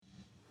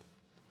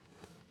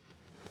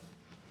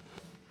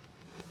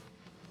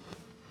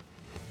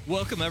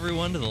Welcome,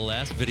 everyone, to the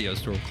Last Video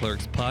Store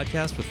Clerks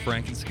podcast with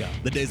Frank and Scott.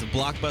 The days of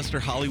Blockbuster,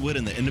 Hollywood,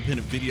 and the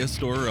independent video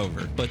store are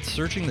over. But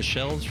searching the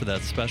shelves for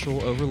that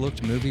special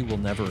overlooked movie will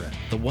never end.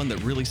 The one that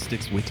really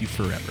sticks with you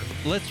forever.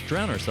 Let's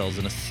drown ourselves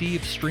in a sea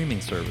of streaming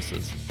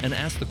services and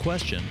ask the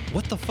question,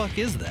 what the fuck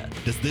is that?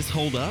 Does this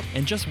hold up?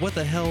 And just what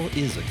the hell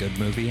is a good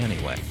movie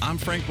anyway? I'm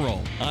Frank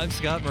Roll. I'm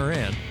Scott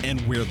Moran. And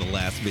we're the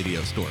Last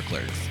Video Store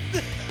Clerks.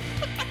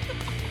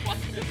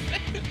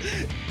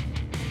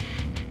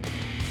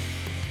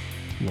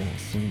 You want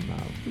to see my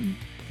feet?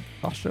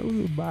 I'll show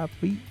you my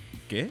feet.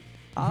 ¿Qué?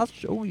 I'll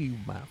show you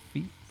my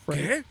feet, Frank.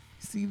 ¿Qué?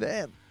 See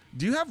that?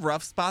 Do you have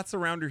rough spots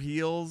around your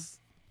heels?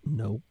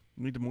 No.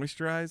 Need to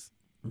moisturize?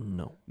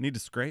 No. Need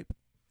to scrape?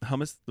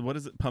 Hummus? What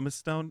is it? Pumice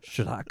stone?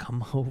 Should I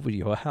come over to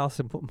your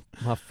house and put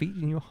my feet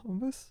in your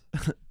hummus?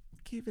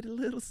 Give it a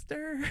little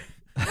stir.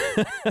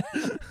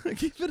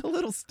 Give it a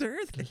little stir.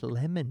 It's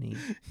lemony.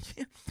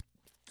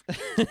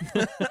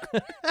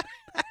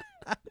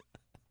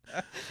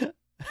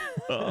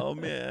 Oh,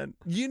 man.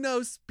 You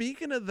know,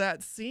 speaking of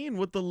that scene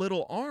with the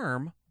little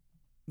arm,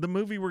 the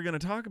movie we're going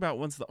to talk about,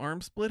 once the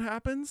arm split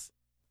happens,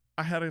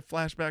 I had a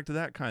flashback to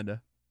that, kind of.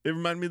 It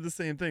reminded me of the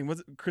same thing. Was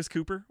it Chris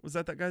Cooper? Was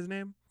that guy's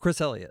name? Chris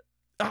Elliott.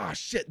 Ah,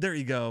 shit. There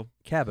you go.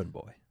 Cabin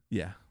Boy.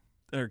 Yeah.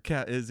 Or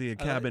is he a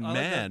cabin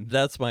man?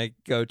 That's my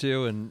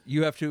go-to, and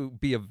you have to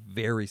be a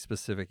very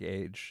specific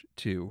age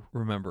to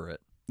remember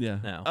it. Yeah.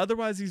 Now.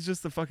 Otherwise, he's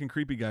just the fucking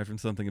creepy guy from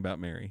Something About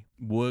Mary.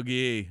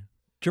 Woogie.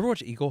 Did you ever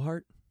watch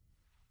Eagleheart?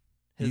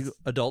 His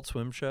Adult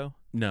Swim show?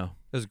 No.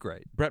 It was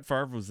great. Brett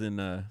Favre was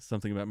in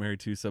Something About Mary,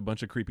 too, so a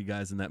bunch of creepy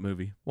guys in that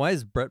movie. Why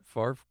is Brett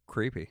Favre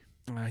creepy?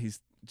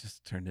 He's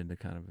just turned into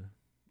kind of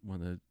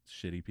one of the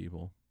shitty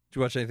people. Did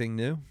you watch anything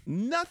new?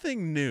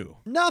 Nothing new.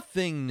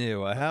 Nothing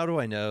new. How do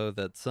I know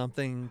that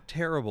something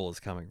terrible is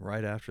coming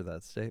right after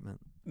that statement?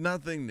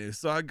 Nothing new.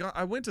 So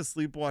I went to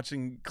sleep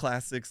watching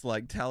classics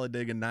like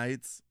Talladega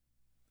Nights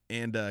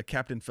and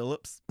Captain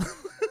Phillips.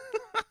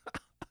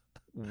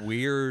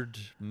 Weird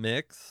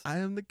mix. I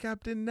am the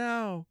captain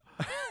now.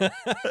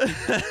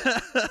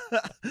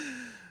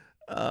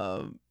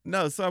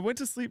 No, so I went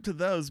to sleep to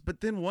those, but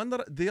then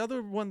the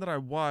other one that I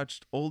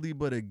watched, oldie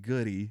but a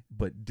goodie,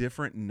 but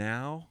different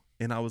now,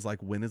 and I was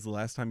like, when is the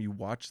last time you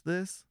watched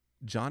this?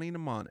 Johnny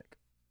Mnemonic.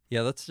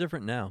 Yeah, that's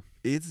different now.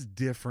 It's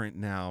different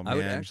now, man. I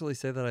would actually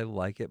say that I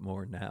like it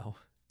more now.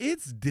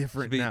 It's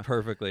different to be now.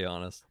 Perfectly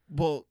honest.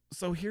 Well,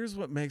 so here's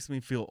what makes me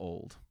feel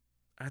old.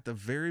 At the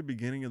very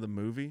beginning of the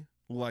movie,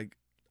 like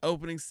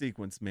opening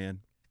sequence, man,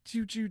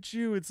 choo choo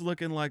choo, it's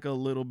looking like a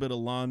little bit of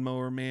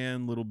Lawnmower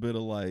Man, little bit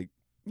of like,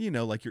 you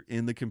know, like you're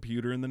in the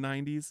computer in the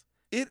 90s.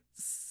 It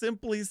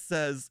simply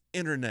says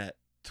Internet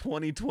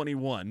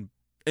 2021,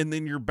 and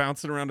then you're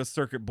bouncing around a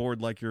circuit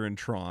board like you're in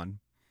Tron.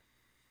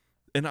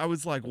 And I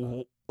was like,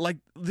 Wait,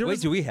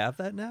 do we have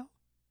that now?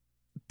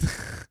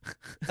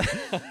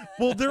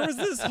 Well, there was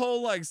this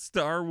whole like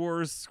Star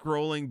Wars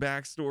scrolling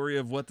backstory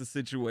of what the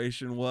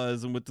situation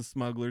was and with the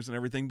smugglers and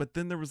everything. But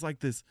then there was like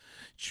this,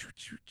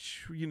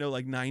 you know,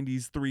 like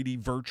 90s 3D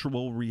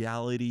virtual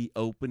reality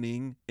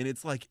opening. And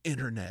it's like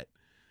Internet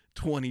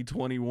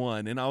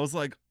 2021. And I was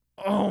like,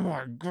 oh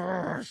my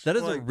gosh. That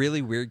is like, a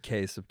really weird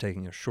case of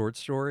taking a short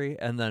story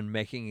and then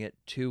making it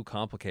too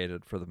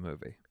complicated for the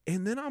movie.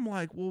 And then I'm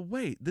like, well,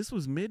 wait, this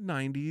was mid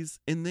 90s.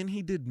 And then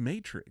he did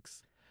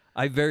Matrix.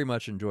 I very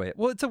much enjoy it.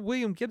 Well, it's a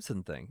William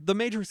Gibson thing. The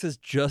Matrix is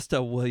just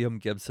a William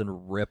Gibson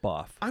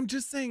ripoff. I'm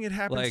just saying it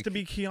happens to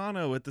be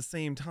Keanu at the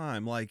same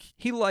time. Like,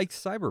 he likes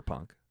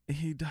cyberpunk.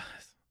 he does.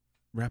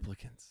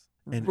 Replicants.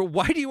 And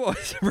why do you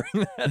always bring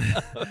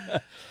that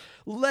up?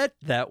 Let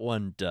that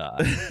one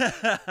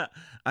die.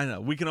 I know.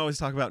 We can always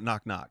talk about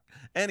Knock Knock.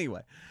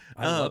 Anyway.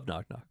 I love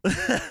Knock Knock.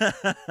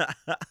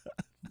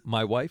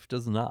 My wife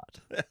does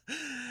not.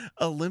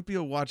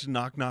 Olympia watched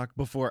Knock Knock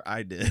before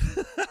I did.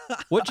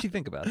 What'd she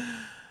think about it?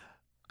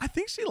 I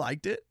think she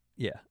liked it.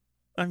 Yeah.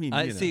 I mean,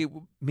 I see.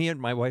 Me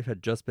and my wife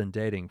had just been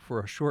dating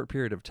for a short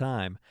period of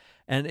time,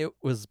 and it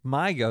was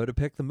my go to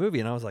pick the movie.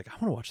 And I was like, I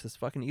want to watch this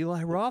fucking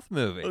Eli Roth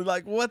movie.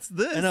 Like, what's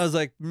this? And I was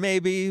like,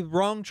 maybe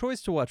wrong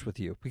choice to watch with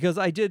you, because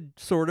I did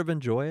sort of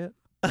enjoy it.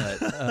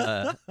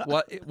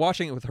 But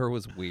watching it with her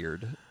was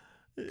weird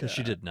because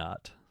she did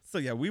not. So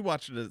yeah, we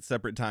watched it at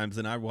separate times,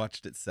 and I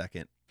watched it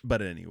second.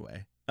 But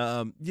anyway,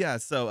 yeah.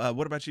 So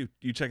what about you?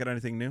 You check out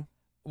anything new?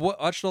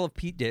 Watched all of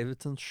Pete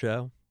Davidson's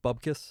show,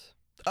 Bubkiss.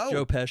 Oh,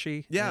 Joe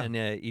Pesci, yeah. and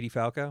Edie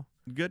Falco,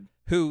 good.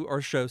 Who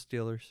are show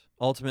stealers.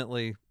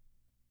 Ultimately,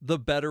 the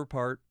better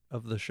part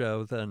of the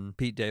show than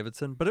Pete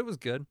Davidson, but it was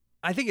good.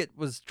 I think it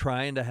was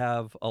trying to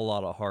have a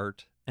lot of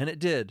heart, and it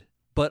did.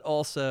 But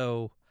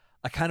also,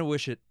 I kind of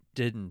wish it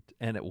didn't,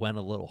 and it went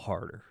a little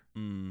harder.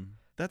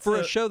 That's for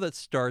a show that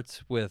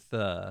starts with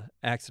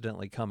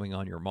accidentally coming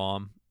on your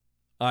mom.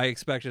 I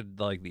expected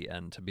like the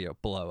end to be a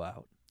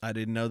blowout. I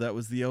didn't know that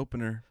was the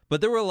opener.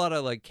 But there were a lot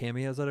of like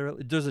cameos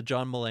there's a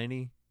John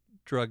Mulaney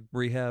drug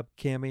rehab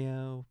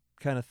cameo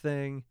kind of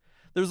thing.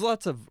 There's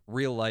lots of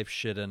real life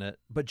shit in it,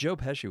 but Joe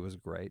Pesci was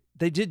great.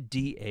 They did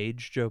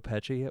de-age Joe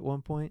Pesci at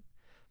one point,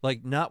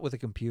 like not with a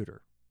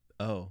computer.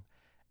 Oh.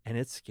 and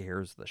it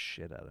scares the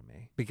shit out of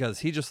me because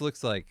he just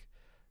looks like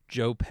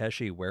Joe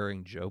Pesci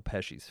wearing Joe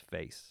Pesci's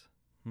face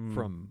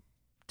from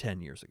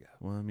 10 years ago.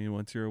 Well, I mean,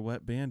 once you're a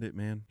wet bandit,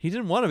 man. He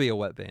didn't want to be a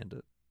wet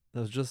bandit. That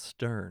was just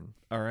stern.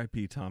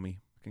 R.I.P. Tommy.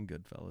 Fucking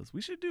Goodfellas.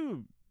 We should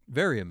do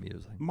Very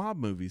amusing. mob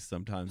movies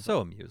sometimes. So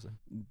amusing.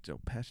 Joe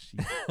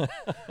Pesci.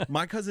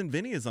 My cousin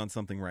Vinny is on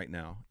something right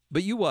now.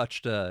 But you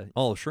watched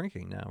all of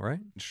Shrinking now,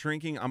 right?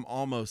 Shrinking. I'm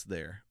almost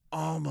there.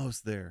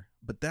 Almost there.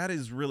 But that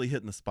is really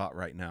hitting the spot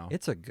right now.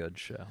 It's a good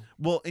show.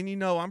 Well, and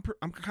I'm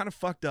kind of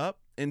fucked up,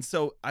 and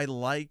so I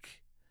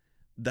like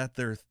that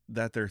they're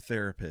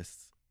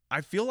therapists.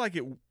 I feel like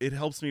it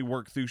helps me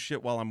work through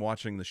shit while I'm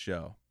watching the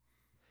show.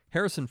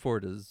 Harrison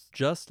Ford is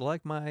just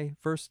like my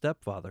first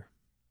stepfather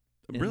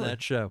in Really?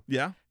 that show.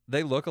 Yeah.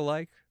 They look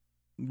alike.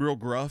 Real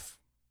gruff,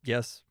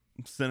 Yes,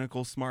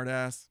 cynical, smart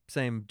ass.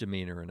 same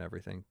demeanor and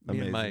everything. Me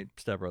and my Amazing.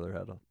 stepbrother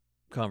had a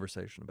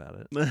conversation about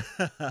it.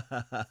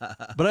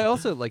 But I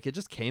also like it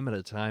just came at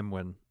a time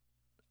when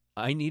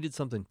I needed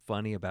something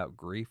funny about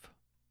grief,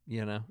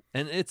 you know?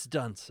 And it's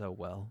done so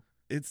well.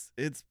 It's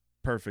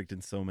perfect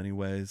in so many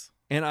ways.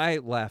 And I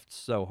laughed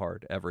so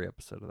hard every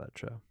episode of that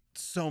show.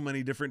 So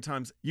many different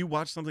times. You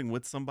watch something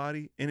with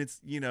somebody and it's,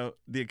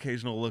 the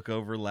occasional look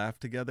over, laugh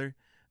together.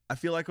 I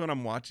feel like when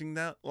I'm watching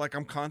that, like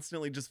I'm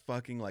constantly just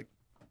fucking like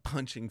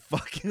punching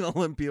fucking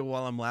Olympia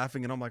while I'm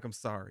laughing, and I'm like, I'm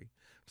sorry.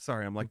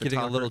 I'm like Getting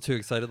a talker. little too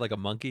excited like a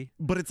monkey.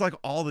 But it's like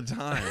all the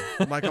time.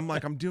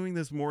 I'm doing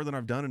this more than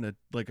I've done in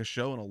a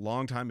show in a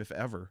long time, if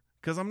ever.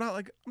 Because I'm not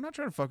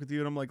trying to fuck with you,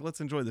 and I'm like, let's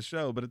enjoy the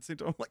show. But at the same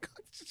time, I'm like,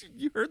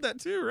 you heard that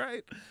too,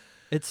 right?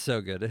 It's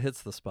so good. It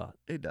hits the spot.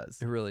 It does.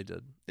 It really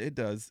did. It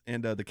does.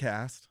 And the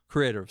cast,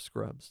 Creator of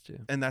Scrubs, too.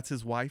 and that's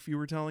his wife. You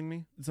were telling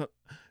me,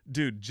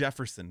 dude,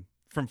 Jefferson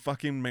from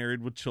fucking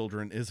Married with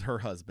Children is her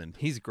husband.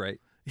 He's great.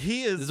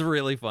 He is. It's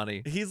really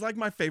funny. He's like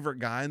my favorite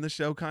guy in the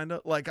show, kind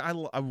of. Like I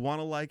want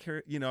to like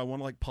her. I want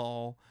to like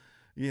Paul,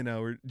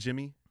 or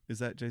Jimmy. Is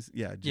that Jason?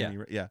 Yeah, Jimmy. Yeah.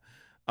 Right? Yeah.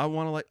 I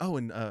want to like. Oh,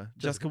 and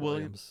Jessica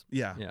Williams.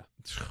 Yeah. Yeah.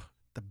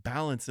 The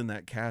balance in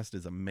that cast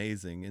is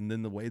amazing, and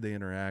then the way they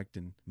interact,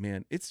 and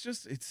man, it's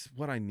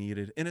what I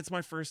needed, and it's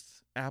my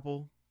first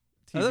Apple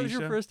TV Oh, that was show.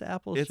 your first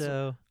Apple It's-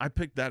 show. I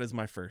picked that as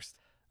my first.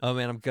 Oh,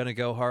 man, I'm going to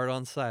go hard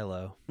on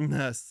Silo.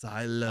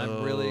 Silo.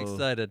 I'm really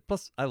excited.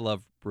 Plus, I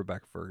love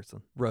Rebecca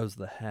Ferguson. Rose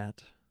the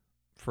Hat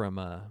from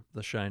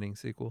the Shining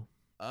sequel.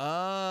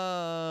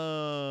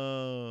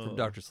 Oh. From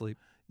Dr. Sleep.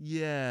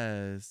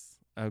 Yes.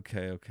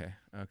 Okay.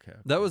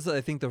 That was,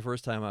 I think, the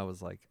first time I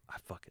was like, I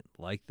fucking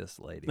like this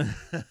lady.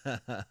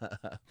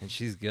 And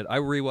she's good. I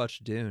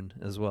rewatched Dune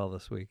as well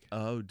this week.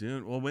 Oh,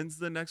 dude. Well, when's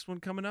the next one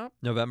coming up?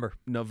 November.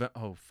 November.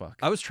 Oh, fuck.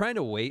 I was trying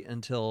to wait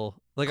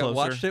until, I Closer.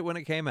 watched it when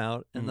it came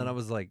out, and then Mhm. I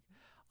was like,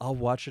 I'll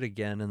watch it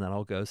again, and then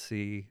I'll go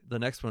see the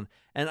next one.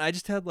 And I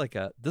just had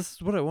this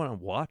is what I want to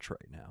watch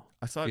right now.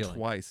 I saw it feeling.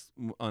 twice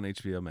on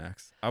HBO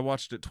Max. I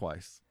watched it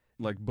twice.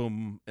 Like,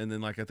 boom. And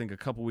then, I think a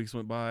couple weeks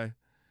went by,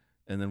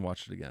 and then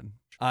watched it again.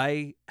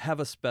 I have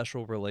a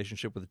special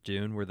relationship with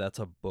Dune where that's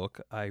a book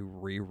I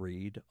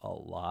reread a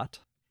lot.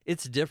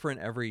 It's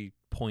different every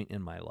point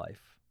in my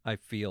life. I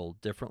feel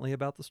differently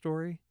about the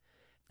story.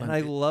 And I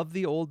love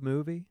the old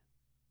movie.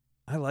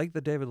 I like the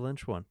David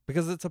Lynch one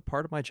because it's a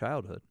part of my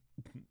childhood.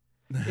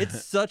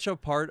 It's such a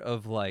part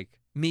of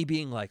me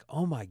being like,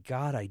 oh my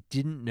God, I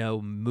didn't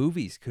know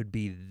movies could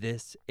be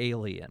this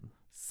alien.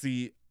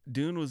 See,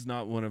 Dune was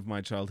not one of my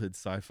childhood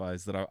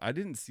sci-fis that I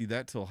didn't see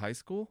that till high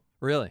school.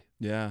 Really?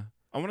 Yeah.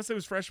 I want to say it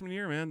was freshman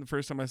year, man. The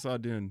first time I saw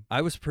Dune.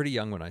 I was pretty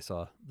young when I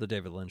saw the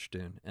David Lynch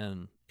Dune,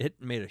 and it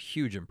made a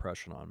huge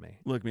impression on me.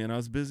 Look, man, I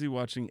was busy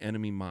watching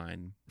Enemy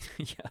Mine.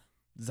 Yeah.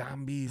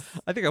 Zombies.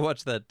 I think I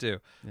watched that too.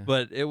 Yeah.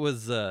 But it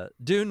was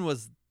Dune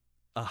was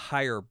a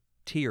higher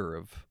tier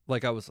of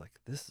I was like,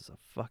 this is a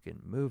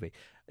fucking movie.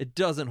 It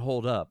doesn't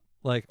hold up.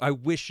 I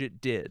wish it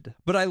did.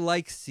 But I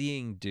like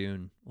seeing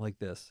Dune like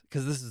this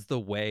because this is the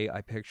way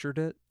I pictured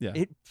it. Yeah.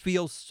 It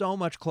feels so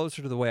much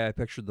closer to the way I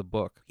pictured the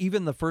book.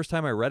 Even the first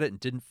time I read it and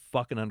didn't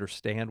fucking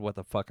understand what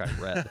the fuck I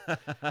read.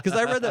 Because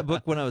I read that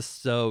book when I was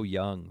so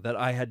young that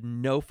I had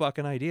no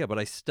fucking idea, but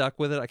I stuck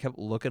with it. I kept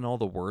looking all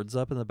the words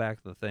up in the back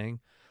of the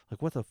thing.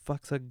 What the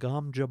fuck's a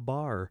Gom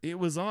Jabbar? It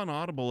was on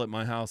Audible at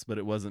my house, but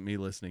it wasn't me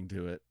listening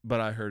to it.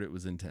 But I heard it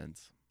was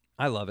intense.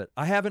 I love it.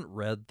 I haven't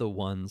read the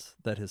ones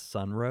that his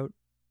son wrote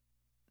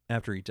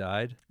after he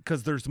died.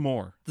 Because there's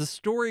more. The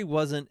story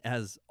wasn't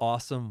as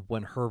awesome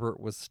when Herbert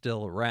was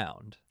still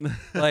around.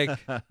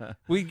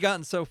 We'd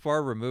gotten so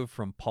far removed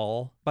from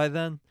Paul by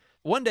then.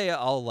 One day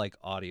I'll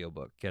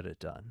audiobook get it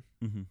done.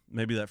 Mm-hmm.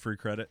 Maybe that free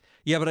credit.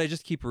 Yeah, but I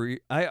just keep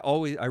I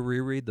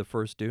reread the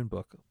first Dune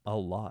book a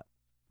lot.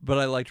 But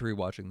I liked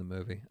rewatching the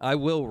movie. I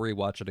will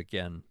rewatch it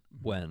again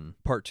when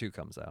part 2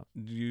 comes out.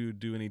 Do you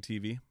do any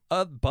TV?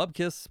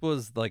 Bubkiss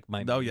was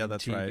my Oh, main yeah,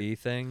 that's TV right.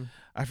 thing.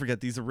 I forget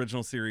these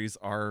original series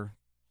are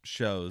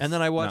shows. And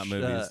then I watched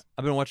not movies.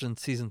 I've been watching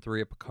season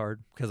 3 of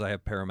Picard because I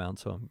have Paramount,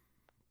 so I'm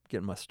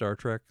getting my Star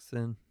Treks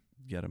in.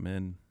 Get them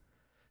in.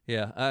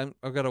 Yeah,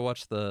 I've got to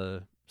watch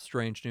the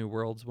Strange New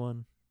Worlds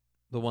one,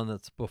 the one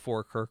that's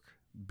before Kirk.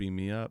 Beam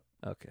me up.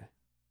 Okay.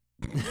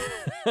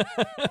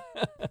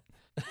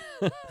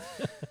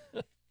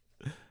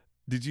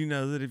 Did you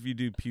know that if you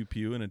do pew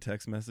pew in a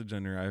text message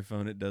on your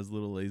iPhone, it does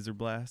little laser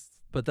blasts?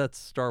 But that's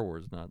Star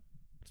Wars, not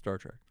Star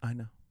Trek. I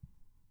know.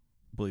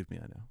 Believe me,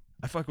 I know.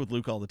 I fuck with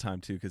Luke all the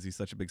time too because he's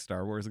such a big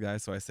Star Wars guy,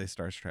 so I say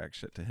Star Trek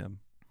shit to him.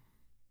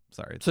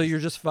 Sorry. So you're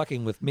just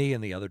fucking with me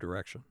in the other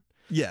direction.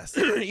 Yes.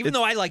 Even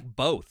though I like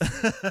both.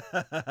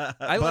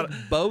 I like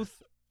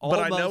both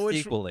almost I know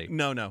equally.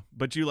 No.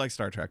 But you like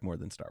Star Trek more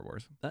than Star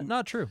Wars.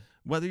 Not true.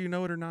 Whether you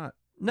know it or not.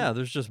 No,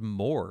 there's just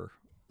more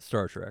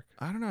Star Trek.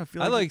 I don't know.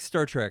 I like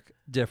Star Trek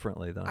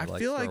differently than I like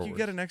feel Star like Wars. you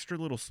get an extra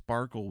little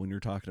sparkle when you're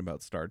talking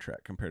about Star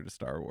Trek compared to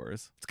Star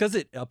Wars. It's because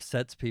it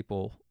upsets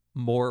people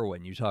more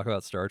when you talk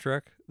about Star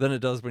Trek than it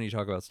does when you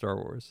talk about Star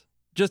Wars.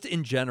 Just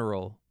in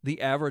general,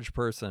 the average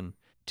person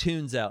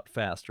tunes out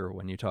faster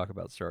when you talk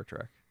about Star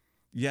Trek.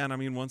 Yeah, and I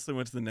mean, once they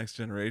went to the Next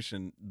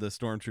Generation, the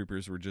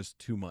stormtroopers were just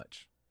too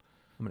much.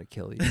 I'm going to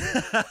kill you.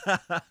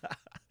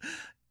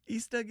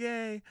 Easter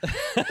gay.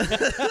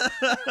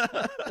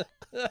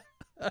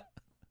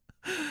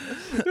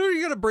 Who are you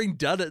going to bring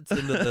Duddits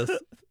into this?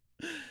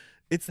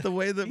 It's the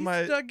way that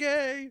Easter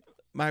gay.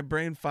 my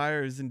brain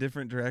fires in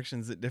different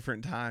directions at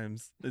different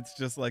times. It's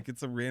just like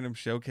it's a random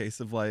showcase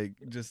of like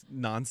just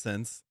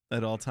nonsense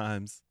at all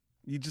times.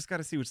 You just got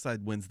to see which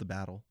side wins the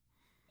battle.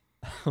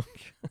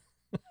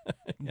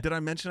 Did I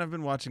mention I've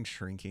been watching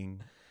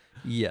Shrinking?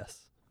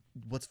 Yes.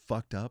 What's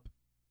fucked up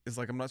is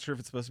like I'm not sure if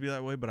it's supposed to be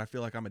that way, but I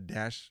feel like I'm a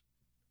dash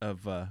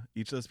of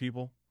each of those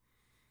people.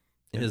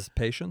 His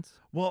patience?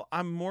 Well,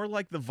 I'm more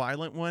like the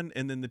violent one,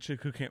 and then the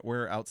chick who can't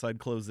wear outside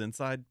clothes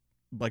inside.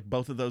 Like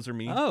both of those are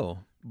me. Oh.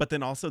 But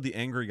then also the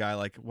angry guy,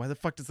 like, why the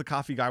fuck does the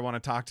coffee guy want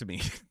to talk to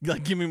me?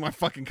 Like, give me my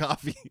fucking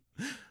coffee.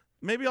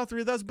 Maybe all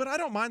three of those, but I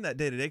don't mind that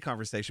day-to-day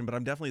conversation, but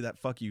I'm definitely that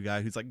fuck you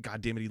guy who's like, God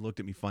damn it, he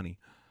looked at me funny.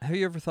 Have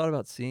you ever thought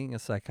about seeing a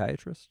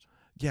psychiatrist?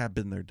 Yeah, I've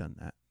been there, done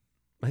that.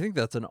 I think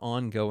that's an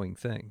ongoing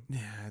thing.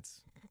 Yeah, it's,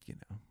 you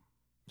know.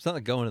 It's not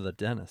like going to the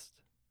dentist,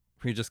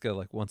 where you just go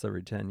like once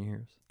every 10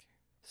 years.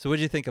 So what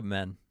do you think of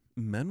Men?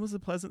 Men was a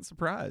pleasant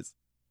surprise.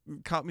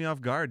 Caught me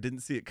off guard,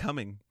 didn't see it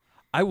coming.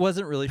 I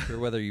wasn't really sure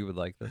whether you would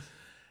like this.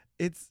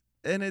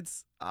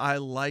 I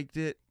liked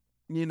it,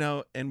 you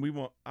know,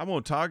 and I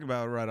won't talk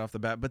about it right off the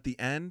bat, but the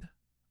end,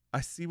 I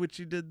see what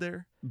you did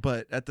there,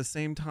 but at the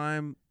same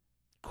time,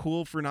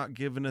 cool for not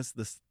giving us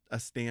a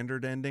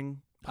standard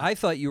ending. I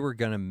thought you were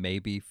going to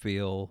maybe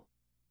feel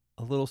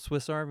a little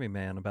Swiss Army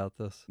Man about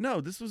this.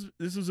 No, this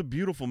was a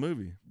beautiful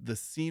movie. The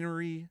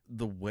scenery,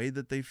 the way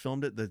that they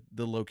filmed it,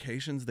 the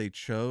locations they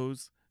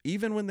chose,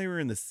 even when they were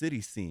in the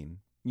city scene,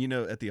 you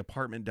know, at the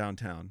apartment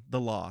downtown, the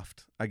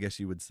loft, I guess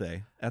you would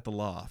say, at the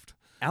loft.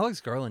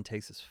 Alex Garland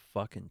takes his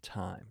fucking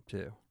time,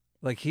 too.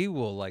 Like, he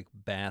will, like,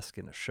 bask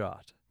in a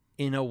shot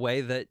in a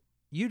way that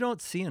you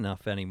don't see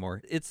enough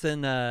anymore. It's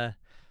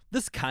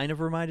this kind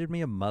of reminded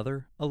me of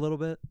Mother a little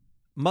bit.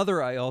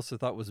 Mother, I also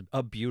thought was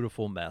a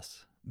beautiful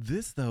mess.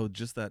 This, though,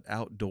 just that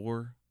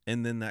outdoor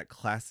and then that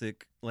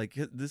classic, like,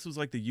 this was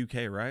like the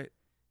UK, right?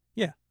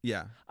 Yeah.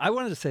 Yeah. I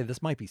wanted to say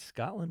this might be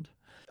Scotland.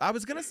 I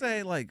was going to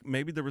say, like,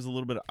 maybe there was a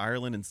little bit of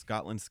Ireland and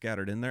Scotland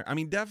scattered in there. I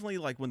mean, definitely,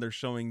 like, when they're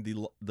showing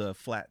the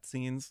flat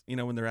scenes, you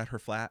know, when they're at her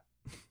flat.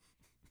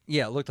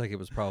 Yeah, it looked like it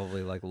was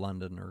probably, like,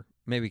 London or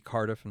maybe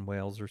Cardiff in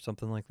Wales or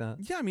something like that.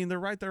 Yeah, I mean, they're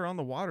right there on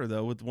the water,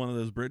 though, with one of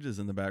those bridges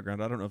in the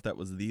background. I don't know if that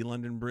was the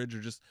London Bridge or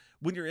just...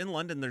 When you're in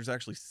London, there's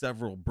actually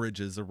several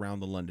bridges around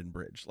the London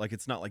Bridge. Like,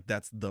 it's not like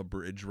that's the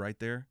bridge right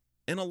there.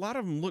 And a lot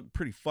of them look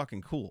pretty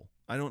fucking cool.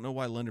 I don't know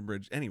why London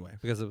Bridge... Anyway.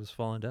 Because it was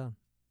falling down.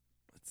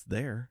 It's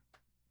there.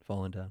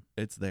 Falling down.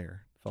 It's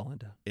there. Falling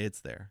down. It's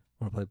there.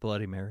 Want to play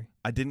Bloody Mary?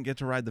 I didn't get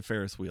to ride the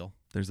Ferris wheel.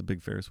 There's a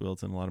big Ferris wheel.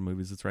 It's in a lot of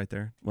movies. It's right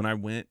there. When I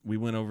went, we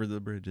went over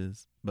the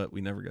bridges, but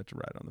we never got to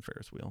ride on the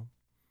Ferris wheel.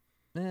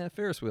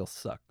 Ferris wheels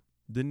suck.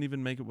 Didn't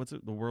even make it. What's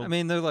it? The world? I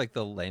mean, they're like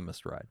the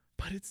lamest ride.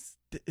 But it's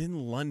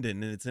in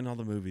London, and it's in all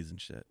the movies and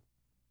shit.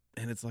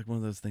 And it's like one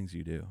of those things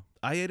you do.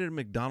 I ate at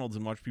McDonald's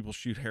and watched people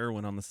shoot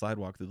heroin on the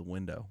sidewalk through the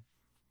window.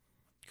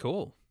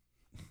 Cool.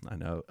 I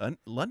know.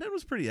 London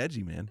was pretty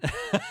edgy, man.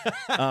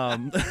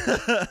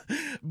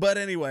 But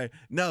anyway,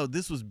 no,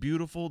 this was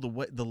beautiful.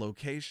 The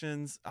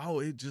locations. Oh,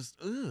 it just,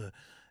 ugh.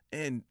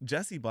 And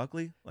Jessie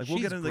Buckley, like, we'll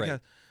get into the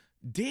cast.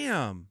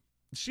 Damn.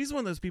 She's one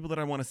of those people that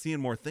I want to see in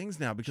more things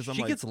now because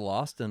she gets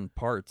lost in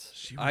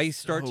parts. I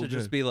start to good.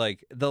 just be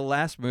like, the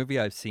last movie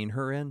I've seen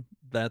her in,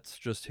 that's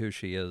just who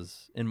she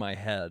is in my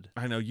head.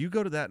 I know. You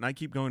go to that, and I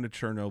keep going to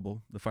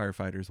Chernobyl, the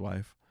firefighter's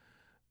wife.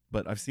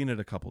 But I've seen it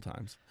a couple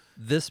times.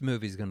 This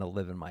movie's going to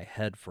live in my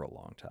head for a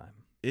long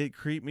time. It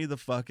creeped me the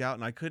fuck out,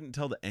 and I couldn't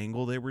tell the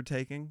angle they were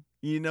taking.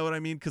 You know what I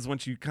mean? Because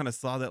once you kind of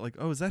saw that, like,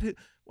 oh, is that it?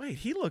 Wait,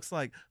 he looks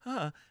like,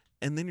 huh?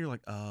 And then you're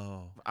like,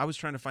 oh. I was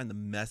trying to find the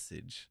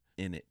message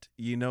in it.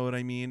 You know what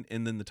I mean?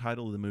 And then the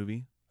title of the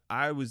movie.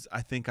 I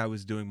think I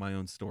was doing my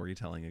own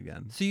storytelling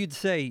again. So you'd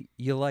say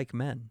you like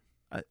Men.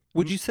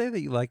 Would you say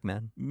that you like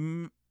Men?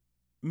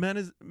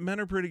 Men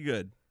are pretty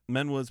good.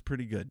 Men was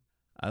pretty good.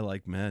 I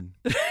like Men.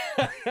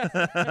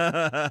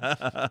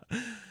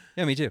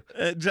 Yeah, me too.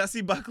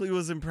 Jessie Buckley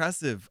was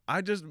impressive.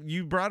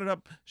 You brought it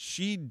up.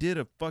 She did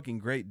a fucking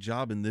great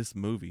job in this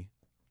movie.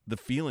 The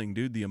feeling,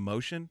 dude, the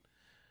emotion,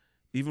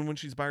 even when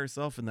she's by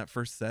herself in that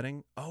first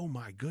setting. Oh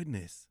my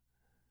goodness.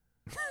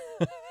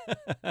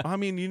 I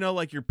mean, you know,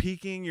 like you're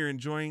peaking, you're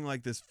enjoying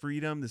like this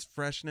freedom, this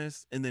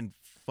freshness, and then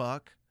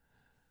fuck.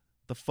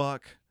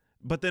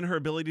 But then her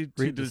ability to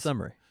Read the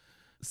summary.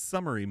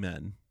 Summary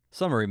men.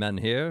 Summary men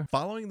here.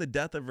 Following the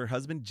death of her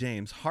husband,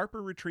 James,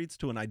 Harper retreats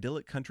to an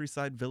idyllic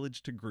countryside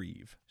village to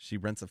grieve. She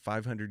rents a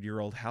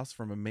 500-year-old house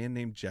from a man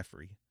named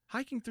Jeffrey.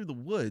 Hiking through the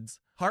woods,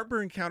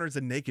 Harper encounters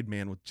a naked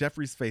man with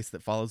Jeffrey's face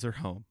that follows her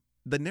home.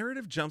 The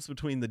narrative jumps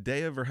between the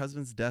day of her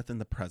husband's death and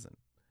the present.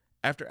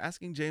 After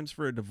asking James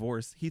for a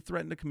divorce, he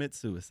threatened to commit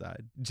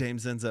suicide.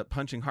 James ends up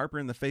punching Harper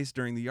in the face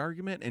during the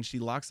argument, and she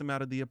locks him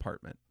out of the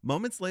apartment.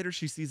 Moments later,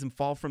 she sees him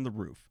fall from the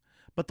roof.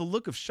 But the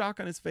look of shock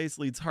on his face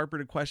leads Harper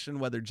to question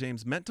whether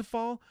James meant to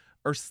fall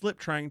or slip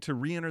trying to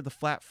re-enter the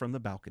flat from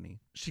the balcony.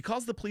 She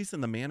calls the police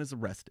and the man is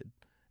arrested.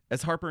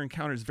 As Harper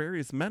encounters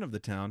various men of the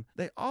town,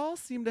 they all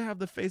seem to have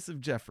the face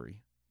of Jeffrey.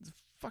 It's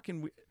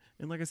fucking weird.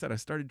 And like I said, I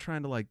started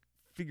trying to like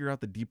figure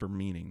out the deeper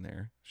meaning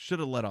there. Should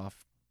have let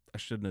off. I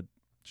shouldn't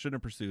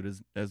have pursued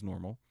as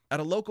normal. At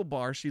a local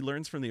bar, she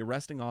learns from the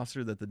arresting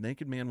officer that the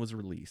naked man was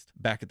released.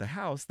 Back at the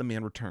house, the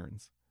man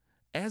returns,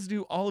 as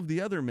do all of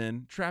the other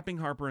men, trapping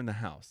Harper in the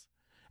house.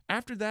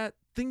 After that,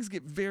 things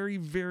get very,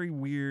 very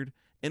weird,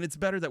 and it's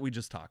better that we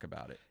just talk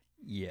about it.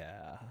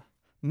 Yeah.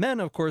 Men,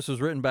 of course, was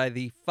written by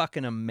the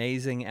fucking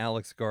amazing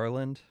Alex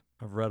Garland.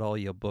 I've read all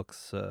your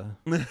books.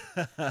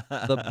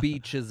 The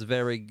Beach is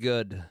very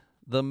good.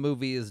 The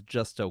movie is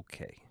just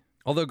okay.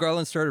 Although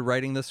Garland started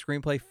writing this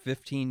screenplay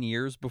 15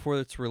 years before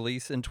its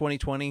release in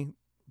 2020,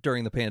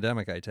 during the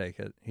pandemic, I take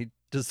it, he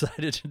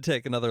decided to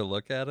take another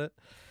look at it.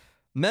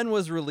 Men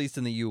was released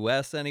in the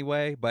U.S.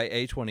 anyway by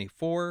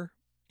A24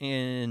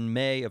 in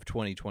May of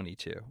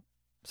 2022.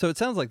 So it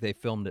sounds like they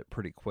filmed it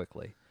pretty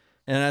quickly.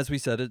 And as we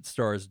said, it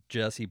stars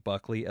Jessie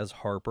Buckley as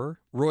Harper,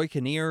 Roy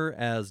Kinnear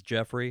as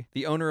Jeffrey,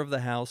 the owner of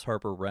the house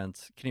Harper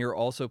rents. Kinnear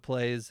also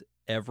plays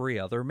every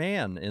other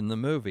man in the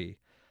movie.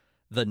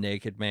 The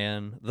naked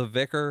man, the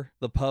vicar,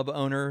 the pub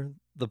owner,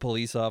 the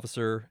police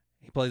officer.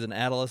 He plays an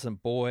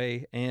adolescent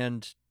boy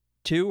and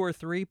 2 or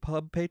 3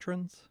 pub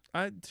patrons.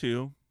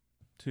 Two.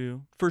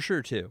 For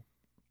sure, 2.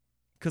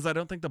 Because I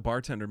don't think the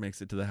bartender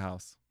makes it to the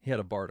house. He had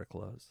a bar to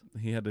close.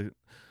 He had to...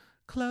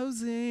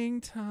 Closing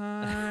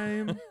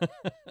time.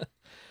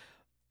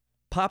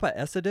 Papa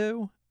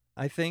Esidu,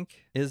 I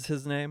think, is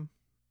his name.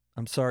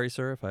 I'm sorry,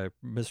 sir, if I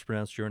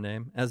mispronounced your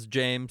name. As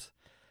James,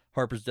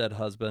 Harper's dead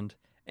husband.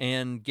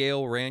 And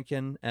Gail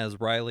Rankin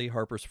as Riley,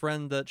 Harper's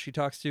friend that she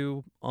talks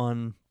to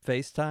on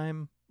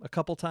FaceTime a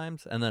couple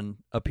times and then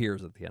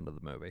appears at the end of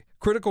the movie.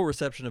 Critical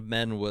reception of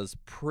Men was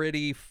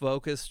pretty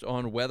focused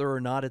on whether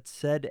or not it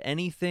said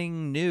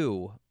anything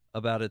new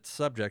about its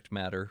subject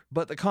matter,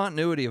 but the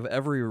continuity of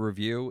every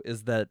review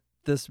is that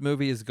this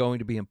movie is going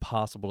to be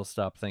impossible to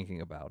stop thinking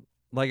about.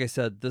 Like I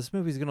said, this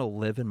movie is going to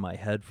live in my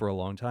head for a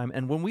long time,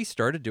 and when we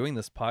started doing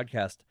this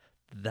podcast,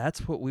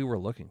 that's what we were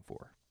looking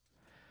for.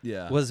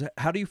 Yeah. Was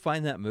how do you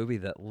find that movie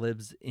that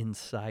lives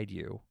inside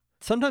you?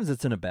 Sometimes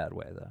it's in a bad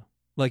way, though.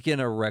 Like in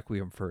a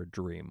Requiem for a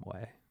Dream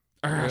way.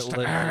 Where it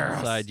lives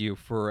inside you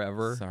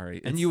forever. Sorry.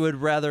 And you would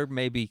rather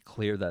maybe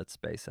clear that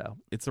space out.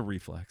 It's a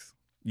reflex.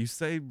 You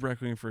say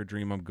Requiem for a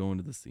Dream, I'm going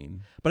to the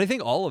scene. But I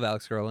think all of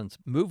Alex Garland's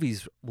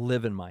movies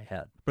live in my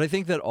head. But I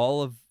think that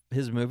all of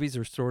his movies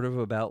are sort of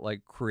about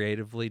like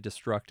creatively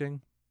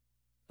destructing,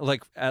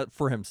 like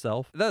for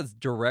himself. That's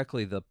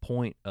directly the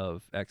point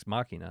of Ex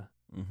Machina.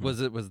 Mm-hmm.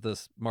 Was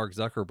this Mark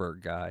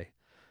Zuckerberg guy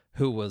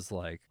who was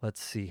like,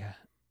 let's see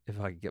if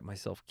I can get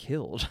myself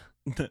killed.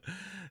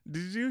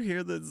 Did you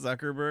hear that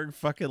Zuckerberg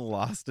fucking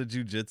lost a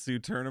jiu-jitsu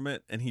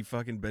tournament and he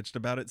fucking bitched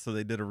about it, so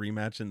they did a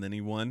rematch and then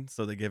he won,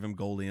 so they gave him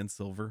gold and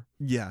silver?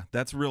 Yeah,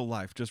 that's real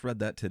life. Just read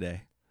that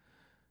today.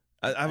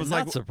 I was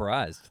not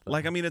surprised. Though.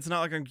 Like, I mean, it's not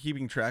like I'm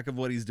keeping track of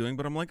what he's doing,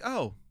 but I'm like,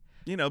 oh,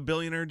 you know,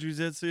 billionaire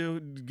jiu-jitsu,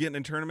 getting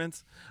in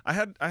tournaments. I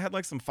had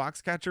like some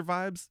Foxcatcher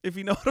vibes, if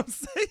you know what I'm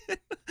saying.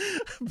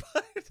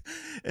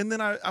 And then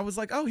I was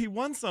like, oh, he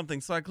won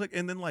something. So I click,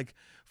 and then like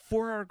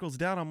 4 articles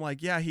down, I'm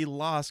like, yeah, he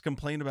lost,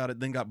 complained about it,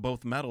 then got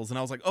both medals. And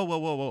I was like, oh,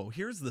 whoa.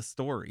 Here's the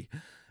story.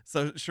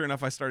 So sure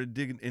enough, I started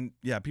digging, and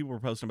yeah, people were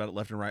posting about it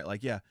left and right.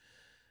 Like, yeah,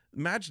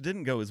 match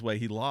didn't go his way.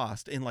 He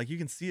lost. And like, you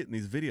can see it in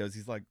these videos.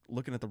 He's like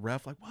looking at the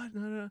ref like, what?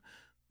 No.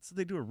 So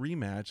they do a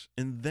rematch,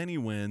 and then he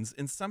wins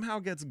and somehow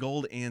gets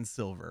gold and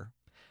silver.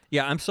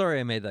 Yeah, I'm sorry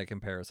I made that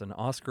comparison.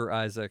 Oscar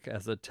Isaac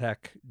as a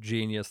tech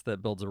genius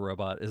that builds a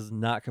robot is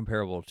not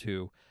comparable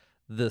to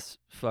this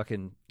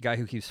fucking guy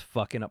who keeps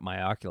fucking up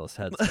my Oculus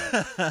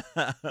headset.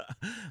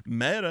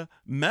 Meta.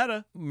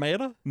 My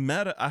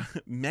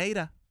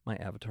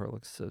avatar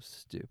looks so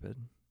stupid.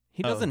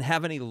 He doesn't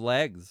have any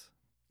legs.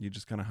 You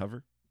just kind of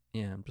hover?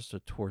 Yeah, I'm just a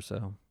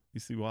torso. You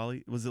see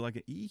Wally? Was it like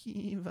an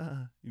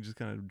Eva? You just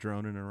kind of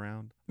droning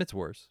around? It's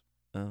worse.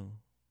 Oh.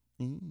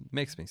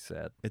 Makes me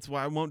sad. It's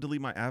why I won't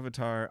delete my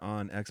avatar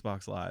on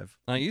Xbox Live.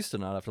 I used to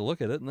not have to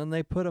look at it, and then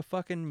they put a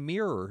fucking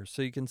mirror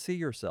so you can see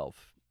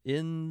yourself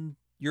in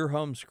your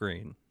home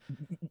screen.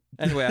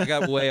 Anyway, I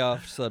got way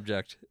off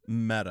subject.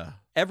 Meta.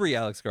 Every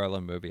Alex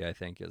Garland movie, I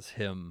think, is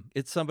him.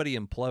 It's somebody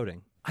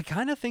imploding. I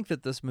kind of think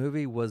that this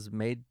movie was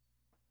made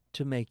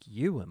to make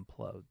you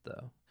implode,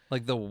 though.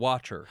 Like the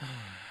watcher.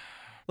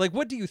 Like,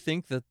 what do you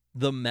think that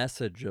the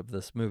message of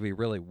this movie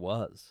really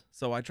was?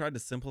 So I tried to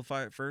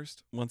simplify it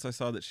first. Once I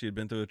saw that she had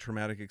been through a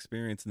traumatic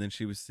experience and then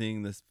she was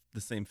seeing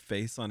the same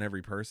face on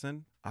every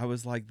person, I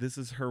was like, this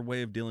is her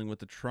way of dealing with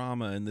the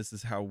trauma and this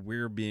is how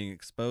we're being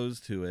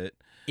exposed to it.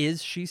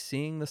 Is she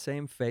seeing the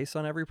same face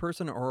on every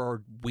person, or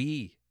are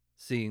we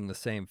seeing the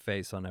same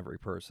face on every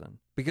person?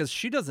 Because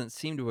she doesn't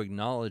seem to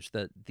acknowledge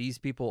that these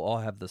people all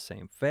have the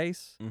same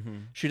face. Mm-hmm.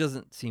 She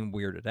doesn't seem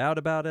weirded out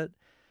about it.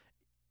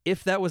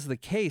 If that was the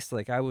case,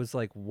 like, I was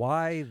like,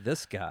 why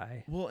this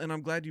guy? Well, and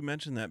I'm glad you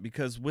mentioned that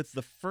because with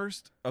the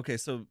first, okay,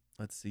 so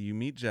let's see, you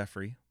meet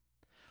Jeffrey.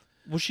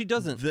 Well, she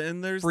doesn't Then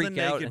there's the freak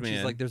out, naked and man.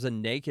 she's like, there's a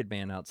naked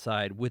man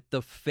outside with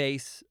the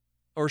face,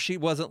 or she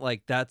wasn't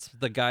like, that's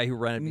the guy who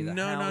rented me the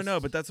house.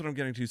 No, but that's what I'm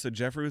getting to. So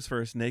Jeffrey was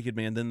first, naked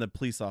man, then the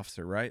police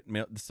officer, right?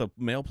 So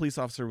male police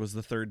officer was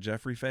the third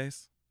Jeffrey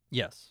face?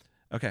 Yes.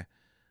 Okay.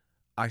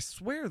 I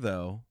swear,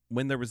 though,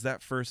 when there was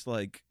that first,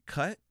 like,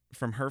 cut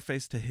from her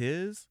face to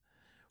his,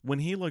 when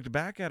he looked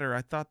back at her,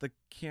 I thought the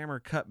camera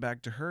cut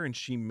back to her and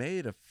she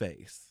made a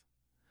face.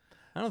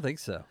 I don't think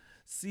so.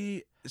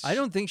 See, I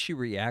don't think she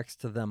reacts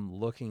to them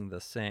looking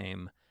the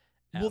same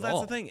at well, that's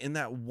all. the thing. In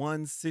that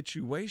one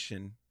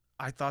situation,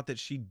 I thought that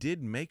she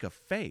did make a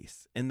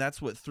face. And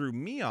that's what threw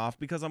me off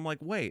because I'm like,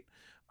 wait,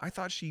 I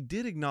thought she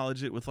did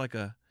acknowledge it with like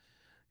a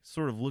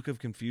sort of look of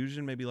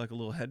confusion, maybe like a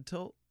little head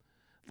tilt.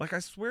 Like, I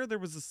swear there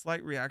was a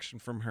slight reaction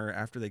from her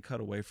after they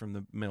cut away from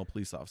the male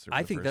police officer.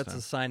 I think that's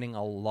assigning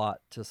a lot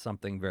to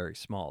something very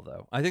small,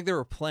 though. I think there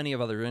were plenty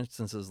of other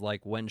instances,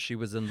 like when she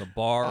was in the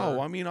bar.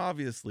 Oh, I mean,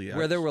 obviously.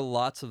 Where there were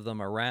lots of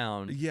them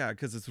around. Yeah,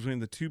 because it's between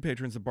the two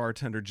patrons, the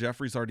bartender.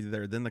 Jeffrey's already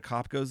there. Then the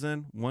cop goes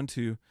in. 1,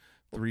 2,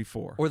 3,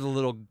 4. Or the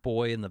little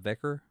boy and the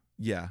vicar.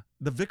 Yeah.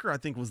 The vicar, I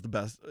think, was the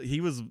best.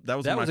 That was That one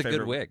of my was a favorite.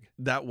 good wig.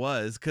 That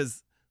was,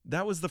 because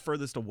that was the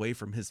furthest away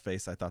from his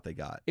face I thought they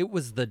got. It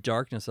was the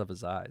darkness of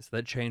his eyes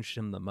that changed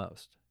him the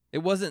most. It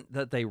wasn't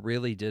that they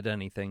really did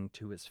anything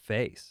to his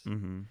face.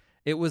 Mm-hmm.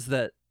 It was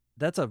that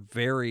that's a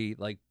very,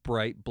 like,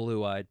 bright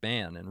blue-eyed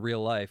man in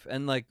real life.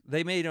 And, like,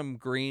 they made him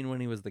green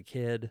when he was the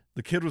kid.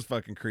 The kid was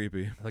fucking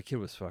creepy. The kid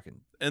was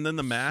fucking And then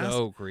the mask.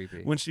 so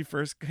creepy. When she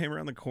first came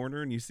around the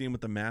corner and you see him with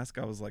the mask,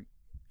 I was like,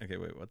 okay,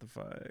 wait, what the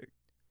fuck?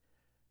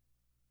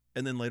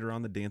 And then later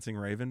on, the dancing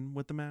raven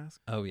with the mask.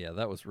 Oh, yeah,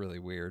 that was really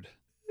weird.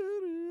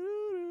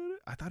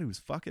 I thought he was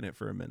fucking it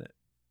for a minute.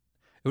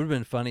 It would have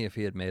been funny if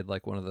he had made,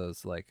 like, one of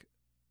those, like,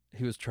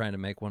 he was trying to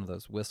make one of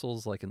those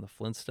whistles, like in the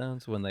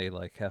Flintstones, when they,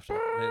 like, have to,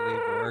 they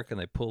leave work and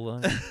they pull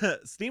on.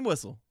 Steam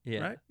whistle.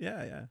 Yeah. Right?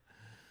 Yeah.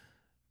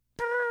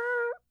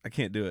 I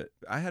can't do it.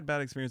 I had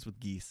bad experience with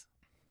geese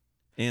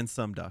and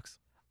some ducks.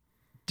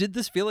 Did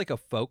this feel like a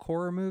folk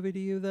horror movie to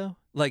you, though?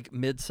 Like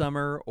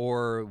Midsummer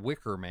or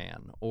Wicker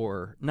Man,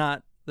 or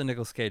not the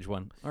Nicolas Cage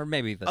one, or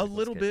maybe the A Nicolas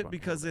little Cage bit one,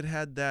 because it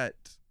had that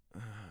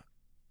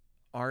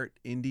art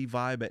indie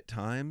vibe at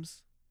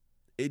times.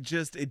 It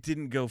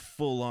didn't go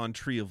full on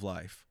Tree of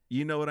Life.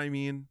 You know what I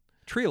mean?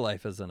 Tree of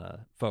Life isn't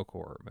a folk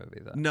horror movie,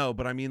 though. No,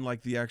 but I mean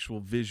like the actual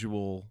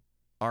visual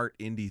art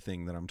indie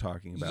thing that I'm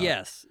talking about.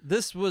 Yes,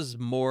 this was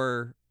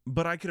more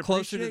But I could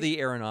closer to appreciate-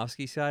 the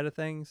Aronofsky side of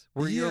things,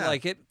 where you're Yeah.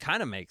 like, it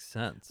kind of makes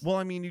sense. Well,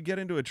 I mean, you get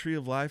into a Tree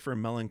of Life or a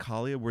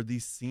Melancholia where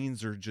these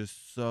scenes are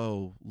just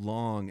so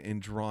long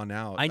and drawn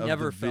out. I of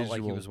never the felt like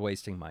he visual. was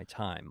wasting my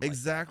time. like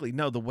Exactly.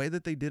 No, the way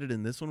that they did it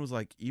in this one was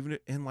like, even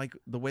and like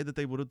the way that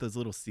they would with those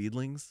little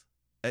seedlings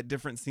at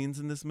different scenes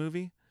in this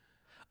movie.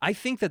 I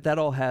think that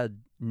all had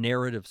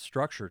narrative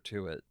structure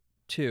to it,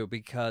 too,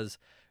 because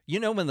you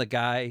know when the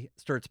guy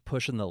starts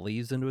pushing the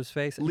leaves into his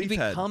face, he Leaf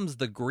head. becomes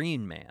the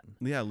Green Man.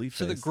 Yeah, leaf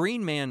So the face.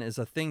 Green Man is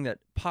a thing that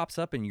pops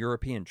up in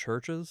European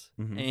churches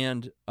Mhm.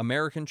 and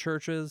American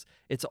churches.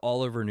 It's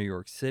all over New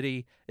York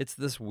City. It's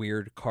this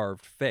weird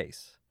carved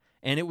face.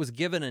 And it was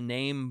given a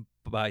name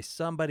by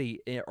somebody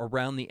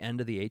around the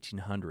end of the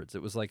 1800s.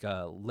 It was like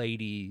a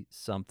lady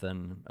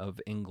something of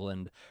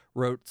England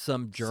wrote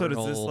some journal. So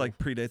does this like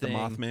predate the thing.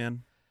 Mothman?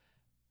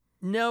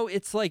 No,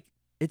 it's like,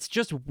 it's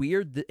just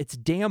weird. It's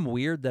damn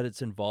weird that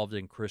it's involved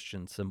in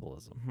Christian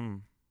symbolism. Hmm.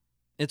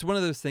 It's one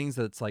of those things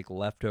that's like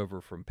left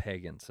over from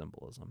pagan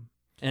symbolism.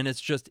 And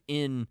it's just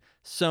in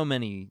so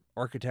many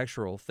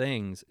architectural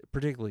things,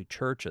 particularly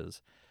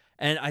churches.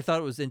 And I thought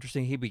it was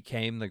interesting he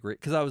became the green,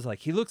 because I was like,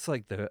 he looks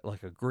like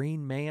a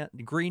green man,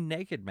 green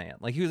naked man.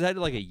 Like he had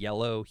like a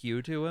yellow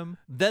hue to him.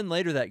 Then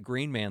later that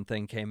Green Man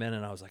thing came in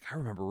and I was like, I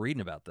remember reading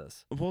about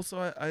this. Well,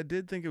 so I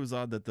did think it was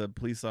odd that the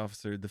police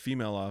officer, the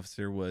female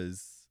officer,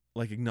 was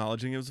like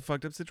acknowledging it was a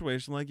fucked up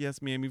situation. Like,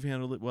 yes, ma'am, you've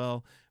handled it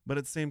well. But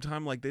at the same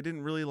time, like they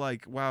didn't really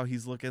like, wow,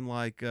 he's looking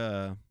like,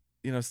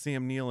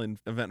 Sam Neill in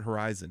Event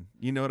Horizon.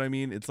 You know what I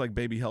mean? It's like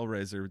Baby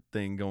Hellraiser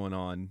thing going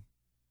on.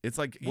 It's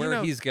like,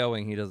 Where he's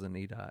going, he doesn't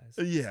need eyes.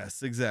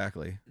 Yes,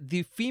 exactly.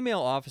 The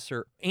female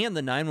officer and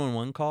the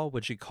 911 call,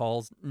 when she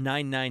calls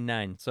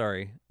 999,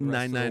 sorry, the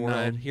rest of the 999.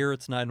 world, here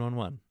it's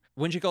 911.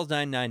 When she calls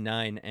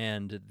 999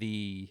 and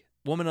the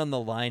woman on the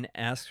line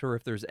asks her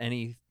if there's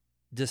any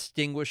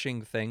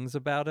distinguishing things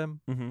about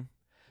him, Mm-hmm.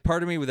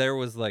 part of me there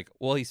was like,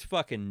 well, he's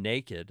fucking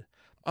naked.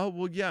 Oh,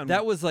 well, yeah.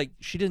 That was like,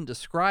 she didn't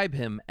describe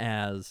him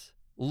as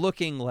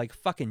looking like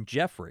fucking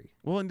Jeffrey.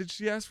 Well, and did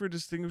she ask for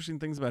distinguishing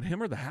things about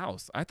him or the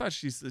house? I thought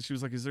she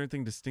was like, is there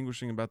anything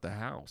distinguishing about the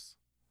house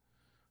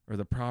or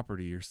the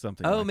property or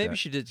something Oh, like maybe that?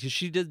 she did, because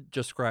she did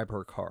describe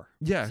her car.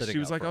 Yeah, sitting she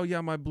was out like, front. oh,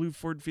 yeah, my blue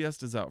Ford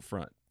Fiesta's out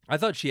front. I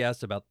thought she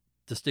asked about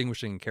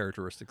distinguishing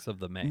characteristics of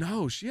the man.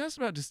 No, she asked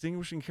about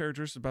distinguishing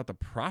characteristics about the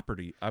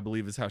property, I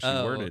believe is how she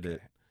Oh, worded okay.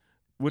 it.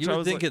 Which you I were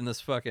was like, thinking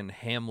this fucking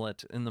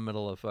Hamlet in the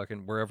middle of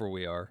fucking wherever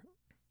we are.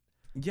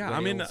 yeah,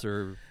 Wales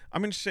or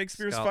I'm in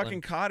Shakespeare's Scotland.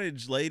 fucking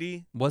cottage,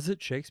 lady. was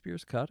it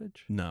Shakespeare's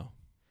cottage? No.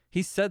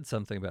 He said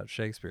something about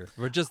Shakespeare,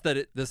 or just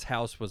that this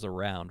house was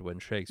around when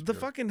Shakespeare. The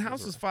fucking house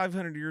was is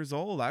 500 years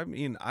old. I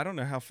mean, I don't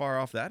know how far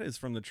off that is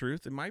from the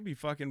truth. It might be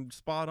fucking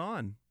spot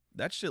on.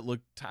 That shit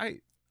looked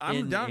tight. I'm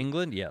in down.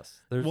 England,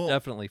 yes, there's Well,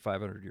 definitely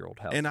 500-year-old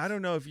houses. And I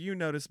don't know if you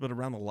noticed, but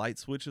around the light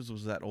switches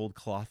was that old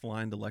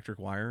cloth-lined electric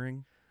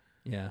wiring.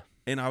 Yeah,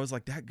 And I was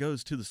like, that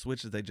goes to the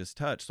switch that they just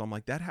touched. So I'm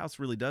like, that house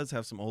really does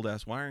have some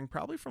old-ass wiring,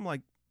 probably from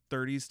like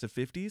 30s to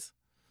 50s,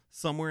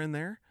 somewhere in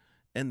there.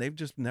 And they've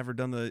just never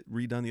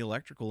redone the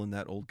electrical in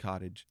that old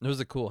cottage. it was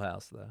a cool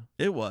house though.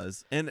 It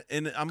was. And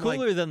I'm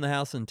Cooler like, than the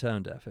house in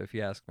Tone Deaf, if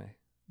you ask me.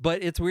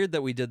 But it's weird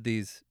that we did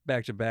these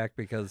back to back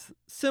because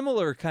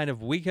similar kind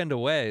of Weekend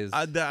Aways.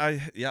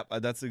 yep,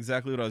 that's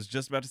exactly what I was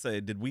just about to say.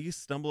 Did we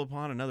stumble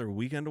upon another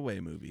Weekend Away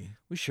movie?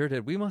 We sure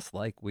did. We must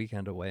like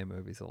Weekend Away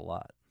movies a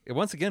lot.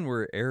 Once again,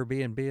 we're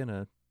Airbnb in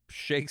a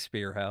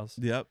Shakespeare house.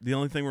 Yep. The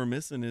only thing we're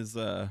missing is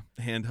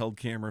handheld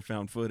camera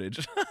found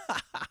footage.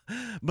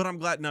 But I'm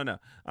glad. No.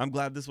 I'm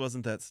glad this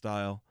wasn't that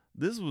style.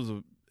 This was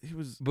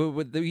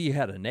But you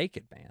had a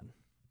naked man.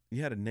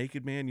 You had a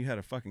naked man. You had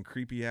a fucking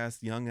creepy ass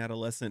young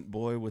adolescent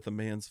boy with a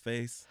man's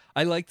face.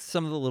 I liked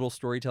some of the little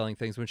storytelling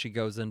things when she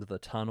goes into the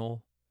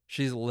tunnel.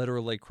 She's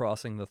literally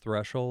crossing the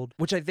threshold,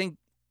 which I think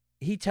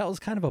he tells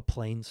kind of a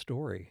plain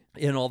story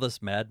in all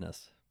this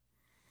madness.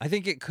 I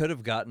think it could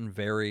have gotten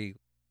very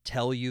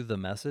tell you the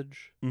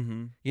message,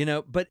 Mm-hmm.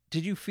 But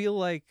did you feel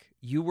like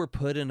you were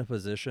put in a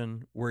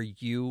position where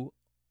you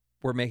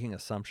were making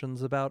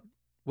assumptions about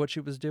what she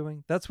was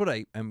doing? That's what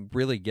I am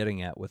really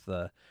getting at with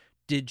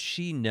did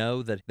she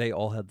know that they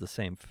all had the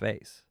same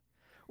face?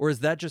 Or is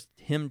that just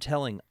him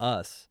telling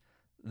us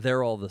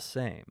they're all the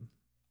same?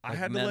 I Like,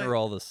 had to men let- are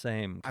all the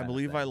same. I kind of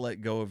believe I thing.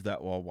 let go of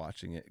that while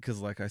watching it because,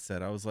 like I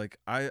said, I was like,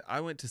 I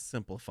went to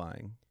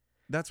simplifying.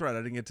 That's right. I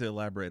didn't get to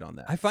elaborate on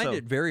that. I find So-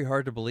 it very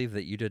hard to believe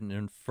that you didn't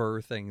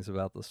infer things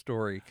about the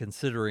story,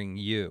 considering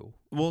you.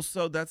 Well,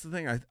 so that's the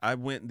thing. I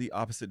went the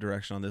opposite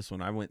direction on this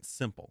one. I went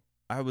simple.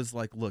 I was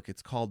like, look,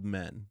 it's called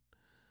Men.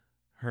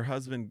 Her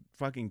husband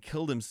fucking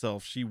killed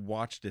himself. She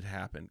watched it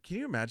happen. Can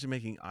you imagine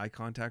making eye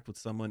contact with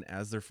someone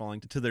as they're falling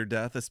to their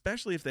death,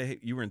 especially if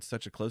you were in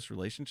such a close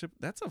relationship?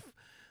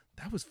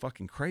 That was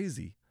fucking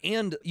crazy.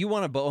 And you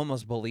want to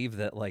almost believe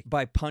that, like,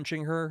 by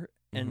punching her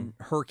and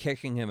her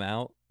kicking him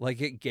out,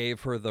 like, it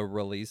gave her the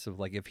release of,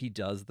 like, if he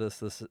does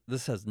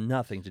this has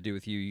nothing to do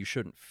with you. You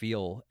shouldn't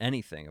feel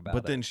anything about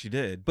it. But then she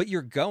did. But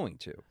you're going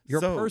to.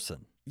 You're So- a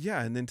person.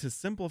 Yeah, and then to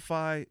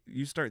simplify,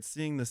 you start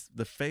seeing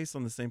the face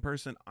on the same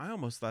person. I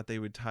almost thought they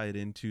would tie it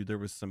into there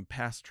was some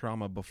past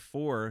trauma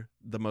before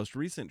the most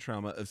recent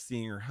trauma of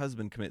seeing her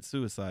husband commit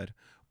suicide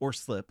or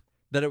slip.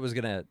 That it was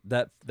gonna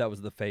that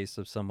was the face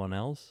of someone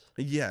else.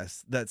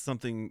 Yes, that's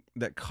something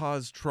that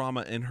caused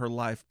trauma in her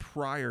life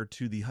prior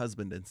to the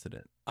husband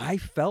incident. I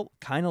felt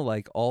kind of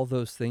like all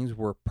those things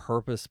were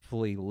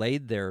purposefully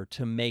laid there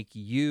to make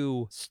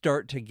you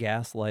start to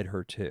gaslight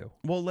her too.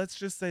 Well, let's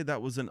just say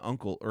that was an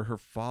uncle or her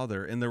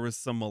father, and there was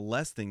some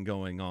molesting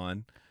going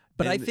on.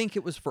 But I And- think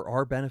it was for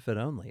our benefit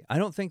only. I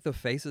don't think the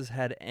faces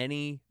had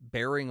any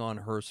bearing on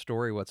her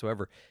story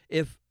whatsoever.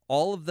 If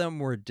all of them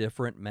were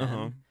different men,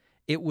 Uh-huh.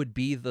 it would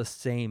be the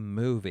same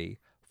movie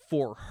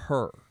for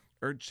her.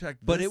 Or check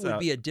this But it would out.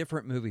 be a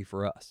different movie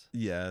for us.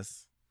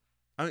 Yes.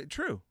 I mean,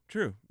 true,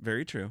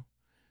 very true.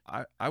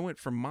 I went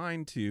from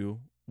mine to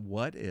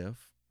what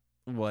if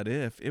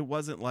it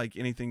wasn't like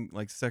anything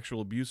like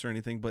sexual abuse or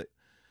anything, but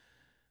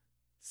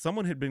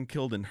someone had been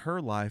killed in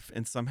her life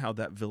and somehow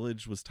that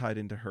village was tied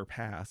into her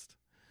past.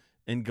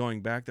 And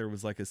going back, there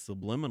was like a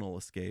subliminal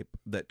escape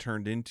that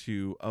turned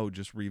into,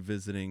 just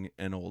revisiting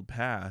an old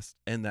past.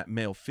 And that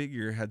male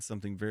figure had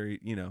something very,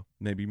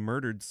 maybe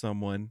murdered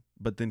someone,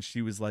 but then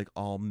she was like,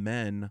 all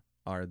men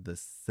are the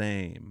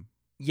same.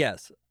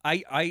 Yes,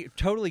 I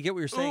totally get what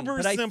you're saying. Uber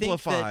but I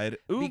simplified.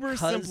 Think that Uber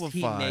because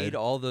simplified. he made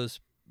all those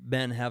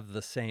men have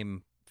the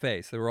same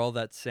face. They were all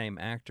that same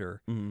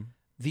actor. Mhm.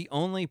 The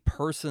only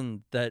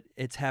person that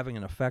it's having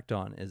an effect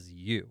on is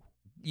you.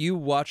 You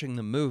watching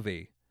the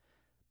movie,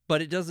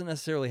 but it doesn't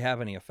necessarily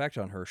have any effect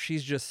on her.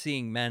 She's just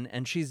seeing men,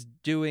 and she's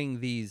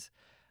doing these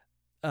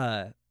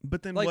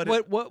But then like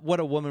what? what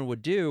a woman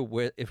would do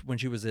when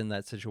she was in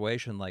that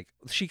situation, like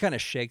she kind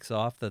of shakes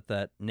off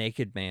that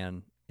naked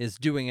man is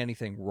doing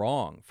anything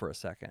wrong for a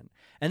second,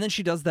 and then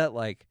she does that,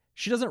 like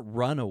she doesn't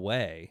run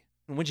away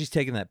when she's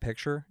taking that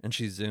picture and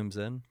she zooms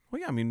in.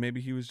 Well, yeah, I mean, maybe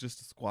he was just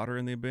a squatter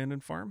in the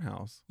abandoned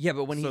farmhouse. Yeah,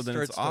 but when he So then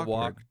it's starts to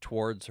walk awkward.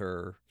 towards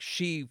her,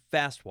 she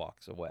fast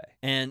walks away,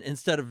 and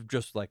instead of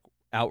just like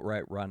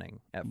outright running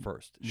at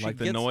first, she Like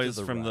the gets to noise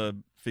the from run. the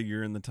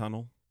figure in the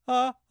tunnel.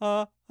 Ah,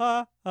 ah,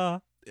 ah,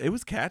 ah. It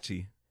was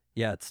catchy.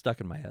 Yeah, it's stuck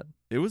in my head.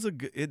 It was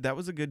that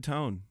was a good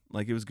tone.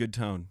 Like it was good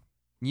tone.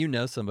 You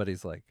know,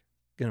 somebody's like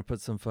gonna put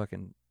some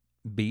fucking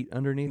beat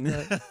underneath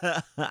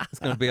that. It's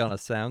gonna be on a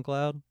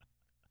SoundCloud,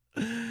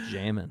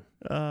 jamming.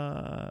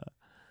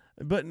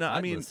 But no, I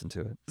I'd mean, listen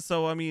to it.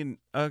 so I mean,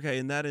 okay,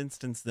 in that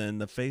instance, then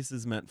the face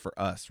is meant for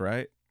us,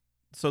 right?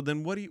 So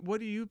then, what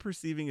are you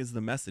perceiving as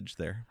the message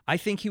there? I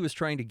think he was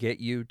trying to get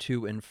you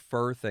to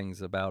infer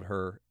things about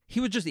her.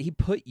 He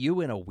put you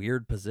in a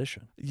weird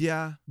position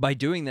Yeah. by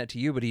doing that to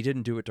you, but he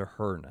didn't do it to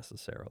her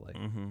necessarily.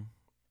 Mm-hmm.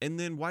 And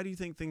then, why do you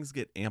think things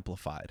get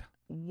amplified?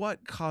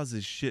 What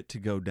causes shit to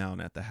go down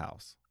at the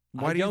house?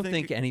 Why I do you don't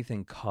think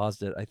anything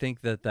caused it. I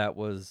think that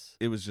was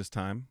it was just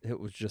time? it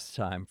was just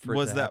time for it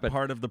Was to that happen.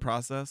 part of the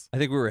process? I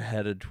think we were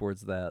headed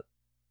towards that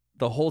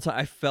the whole time.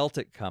 I felt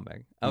it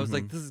coming. I was Mhm.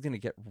 like, this is gonna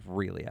get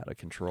really out of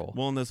control.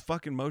 Well, and those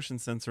fucking motion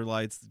sensor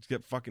lights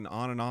get fucking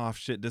on and off,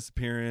 shit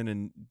disappearing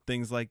and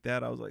things like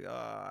that. I was like,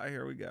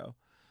 here we go.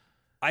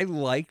 I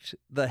liked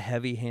the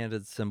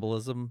heavy-handed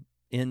symbolism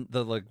in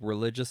the like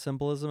religious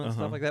symbolism and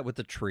stuff Uh-huh. like that, with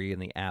the tree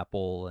and the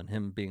apple and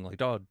him being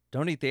like, "Oh,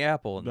 don't eat the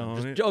apple," and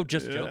Don't it?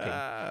 just joking.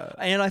 Yeah.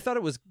 And I thought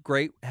it was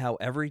great how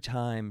every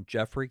time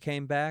Jeffrey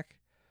came back,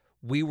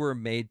 we were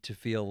made to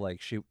feel like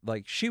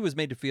she was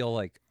made to feel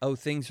like, oh,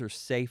 things are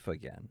safe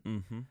again.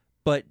 Mm-hmm.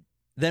 But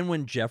then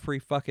when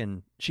Jeffrey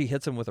she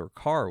hits him with her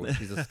car when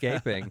she's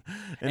escaping,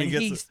 and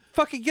he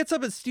fucking gets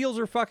up and steals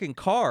her fucking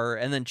car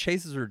and then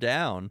chases her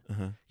down.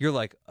 Uh-huh. You're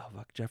like, oh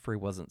fuck, Jeffrey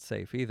wasn't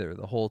safe either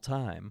the whole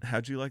time.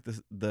 How'd you like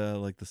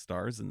the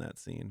stars in that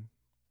scene?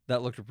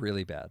 That looked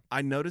really bad.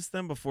 I noticed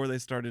them before they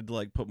started to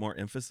like put more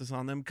emphasis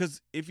on them,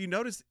 because if you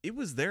notice, it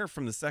was there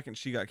from the second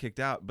she got kicked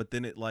out, but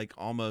then it like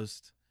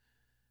almost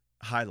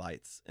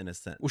highlights in a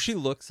sense. Well, she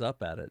looks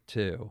up at it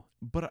too.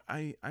 But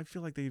I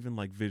feel like they even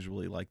like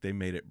visually like they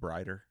made it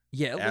brighter.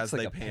 Yeah, it As looks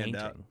like they a panned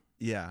painting. out.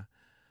 Yeah.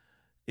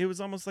 It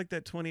was almost like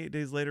that 28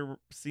 Days Later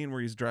scene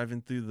where he's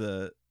driving through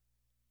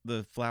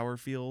the flower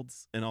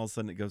fields and all of a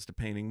sudden it goes to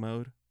painting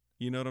mode.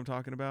 You know what I'm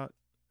talking about?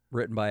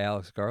 Written by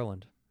Alex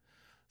Garland.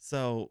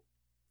 So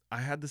I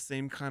had the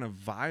same kind of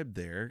vibe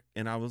there,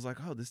 and I was like,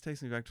 "Oh, this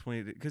takes me back to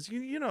 28." Because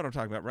you know what I'm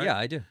talking about, right? Yeah,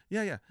 I do.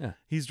 yeah.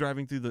 He's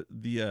driving through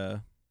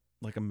the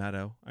like a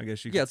meadow, I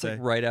guess you could Yeah, it's say. like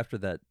right after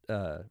that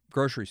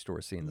grocery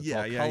store scene. That's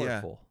all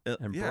colorful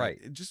and yeah,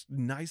 bright. just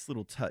nice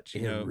little touch.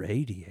 You know,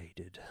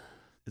 Irradiated.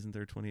 isn't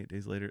there 28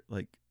 Days Later?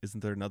 Like, isn't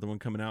there another one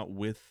coming out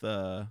with?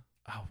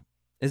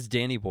 Is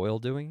Danny Boyle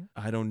doing it?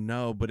 I don't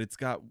know, but it's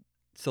got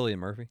Cillian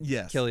Murphy?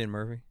 yes, Cillian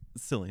Murphy?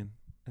 Cillian.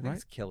 I think Right?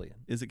 it's Killian.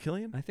 Is it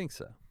Killian? I think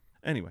so.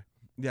 Anyway,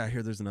 yeah, I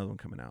hear there's another one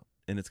coming out,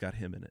 and it's got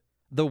him in it.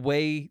 The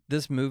way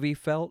this movie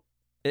felt,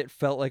 it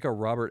felt like a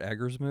Robert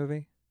Eggers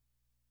movie.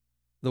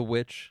 The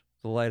Witch,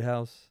 The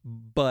Lighthouse,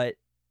 but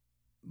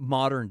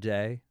modern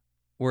day.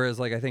 Whereas,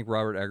 like, I think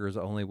Robert Eggers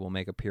only will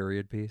make a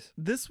period piece.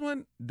 This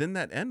one, then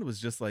that end was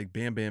just like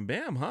bam, bam,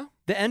 bam, huh?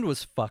 The end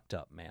was fucked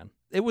up, man.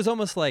 It was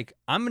almost like,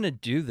 I'm going to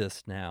do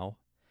this now.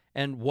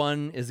 And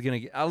one is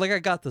going to, like, I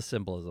got the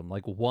symbolism.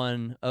 Like,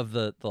 one of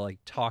the like,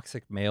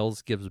 toxic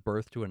males gives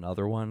birth to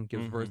another one,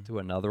 gives birth to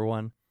another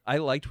one. I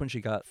liked when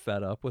she got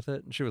fed up with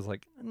it. And she was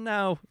like,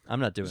 no,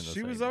 I'm not doing this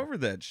She was anymore. over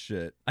that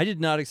shit. I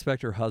did not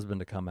expect her husband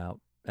to come out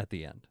at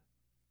the end.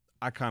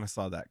 I kind of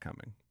saw that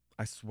coming.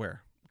 I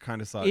swear. Kind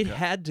of saw It it.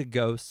 had to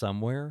go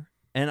somewhere.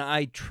 And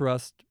I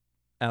trust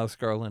Alex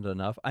Garland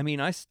enough. I mean,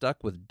 I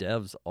stuck with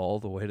devs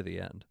all the way to the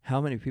end. How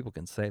many people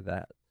can say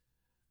that?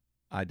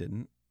 I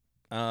didn't.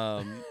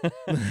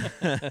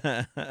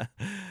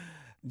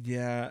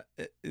 Yeah,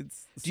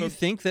 it's. Do you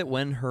think that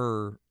when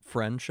her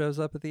friend shows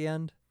up at the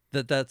end,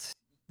 that's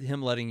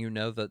him letting you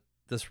know that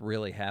this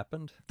really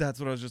happened? That's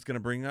what I was just gonna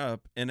bring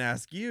up and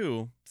ask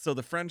you. So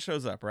the friend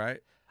shows up,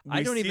 right?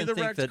 I don't see even the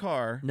think wrecked that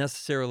car.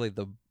 necessarily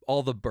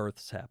all the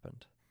births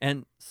happened.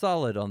 And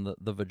solid on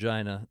the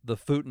vagina, the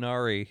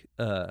Futanari.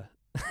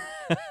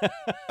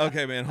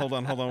 Okay, man, hold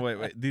on,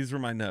 wait. These were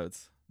my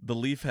notes. The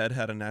leaf head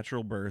had a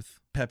natural birth,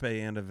 Pepe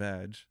and a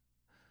vag.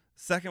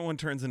 Second one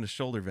turns into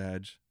shoulder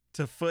vag,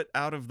 to foot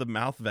out of the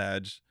mouth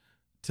vag,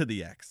 to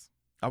the X.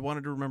 I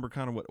wanted to remember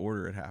kind of what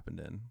order it happened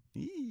in.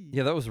 Eee.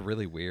 Yeah, that was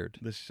really weird.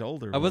 The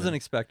shoulder I wasn't one.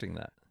 expecting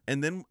that.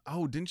 And then,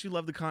 didn't you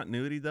love the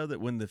continuity, though,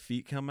 that when the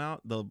feet come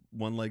out, the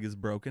one leg is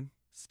broken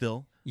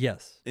still?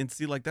 Yes. And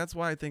see, like, that's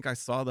why I think I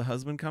saw the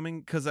husband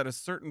coming, because at a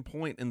certain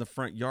point in the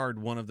front yard,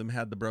 one of them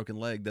had the broken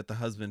leg that the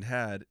husband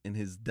had in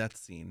his death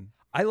scene.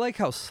 I like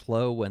how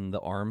slow when the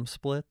arm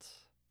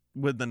splits.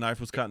 When the knife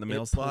was caught in the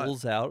mail it slot.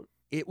 pulls out.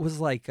 It was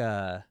like,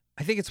 I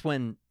think it's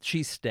when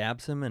she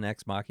stabs him in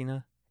Ex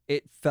Machina.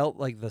 it felt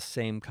like the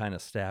same kind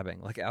of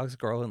stabbing. Like Alex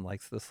Garland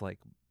likes this like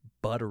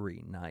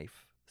buttery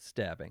knife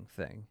stabbing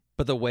thing,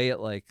 but the way it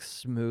like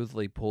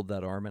smoothly pulled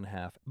that arm in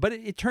half. But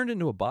it turned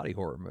into a body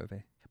horror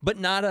movie, but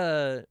not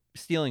a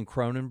stealing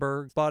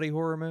Cronenberg body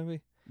horror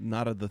movie.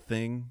 Not of The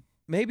Thing.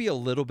 Maybe a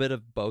little bit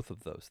of both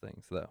of those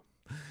things, though.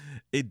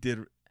 It did,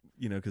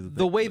 because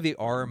The way the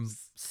arm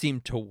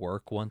seemed to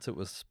work once it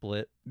was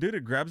split. Dude,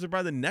 it grabs her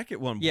by the neck at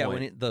one point. Yeah,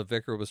 when the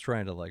vicar was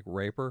trying to like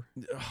rape her.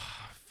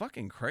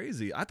 Fucking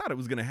crazy. I thought it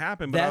was going to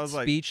happen, but that I was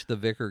like... speech the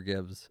vicar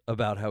gives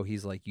about how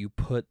he's like, you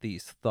put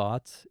these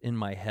thoughts in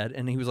my head,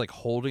 and he was like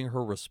holding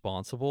her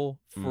responsible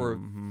for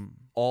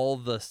all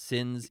the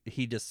sins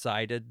he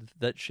decided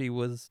that she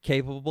was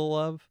capable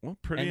of. Well,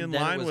 pretty and in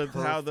then it line was with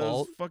her how fault.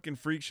 those fucking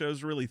freak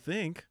shows really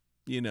think,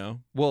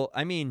 Well,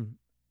 I mean,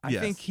 I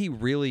Yes. think he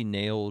really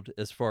nailed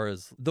as far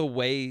as the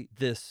way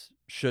this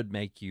should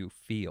make you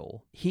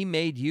feel. He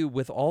made you,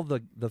 with all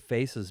the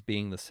faces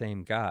being the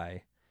same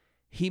guy,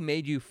 he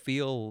made you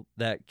feel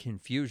that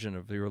confusion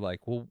of you're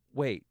like, well,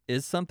 wait,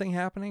 is something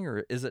happening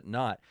or is it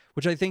not?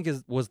 Which I think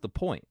was the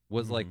point,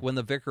 was like when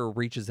the vicar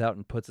reaches out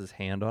and puts his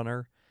hand on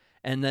her,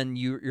 and then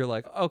you're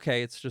like,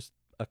 okay, it's just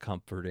a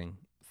comforting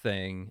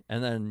thing.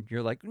 And then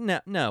you're like,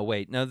 no,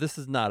 wait, no, this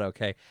is not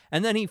okay.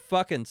 And then he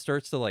fucking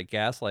starts to like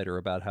gaslight her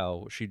about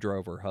how she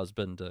drove her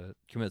husband to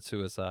commit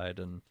suicide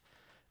and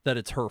that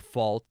it's her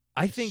fault.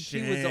 I think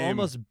he was Shame.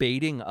 almost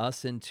baiting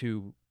us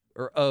into,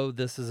 or, oh,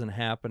 this isn't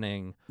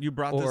happening. You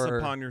brought Or this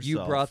upon yourself. you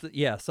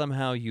brought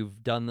somehow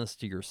you've done this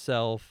to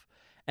yourself.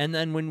 And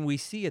then when we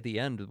see at the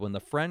end, when the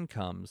friend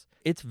comes,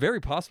 it's very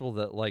possible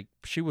that like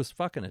she was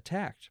fucking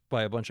attacked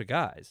by a bunch of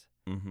guys.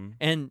 Mm-hmm.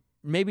 And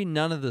maybe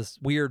none of this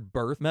weird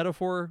birth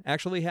metaphor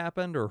actually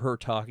happened, or her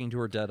talking to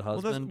her dead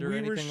husband or we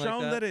anything were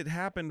shown like that. it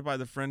happened by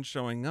the friend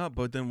showing up,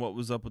 but then what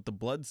was up with the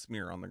blood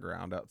smear on the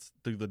ground out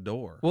through the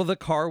door? Well, the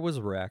car was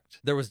wrecked.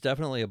 There was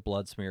definitely a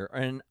blood smear,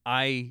 and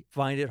I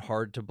find it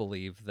hard to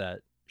believe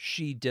that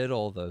she did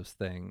all those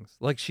things.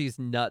 Like, she's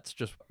nuts,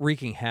 just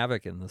wreaking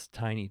havoc in this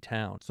tiny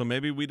town. So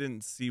maybe we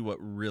didn't see what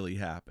really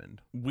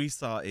happened. We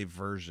saw a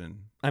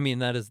version. I mean,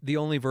 that is the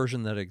only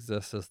version that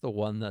exists, is the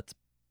one that's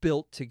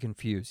built to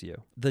confuse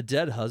you. The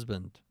dead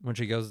husband, when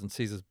she goes and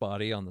sees his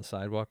body on the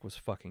sidewalk, was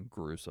fucking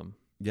gruesome.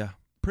 Yeah.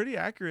 Pretty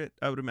accurate,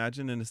 I would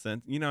imagine, in a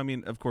sense. I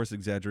mean, of course,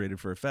 exaggerated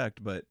for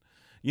effect, but,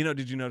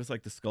 did you notice,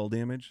 like, the skull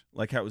damage?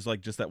 Like, how it was,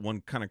 like, just that one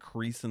kind of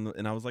crease,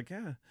 and I was like,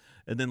 yeah.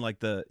 And then, like,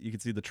 you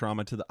could see the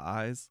trauma to the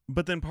eyes.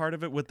 But then part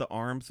of it with the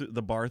arm,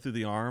 the bar through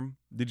the arm,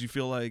 did you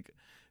feel like,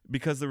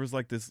 because there was,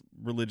 like, this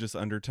religious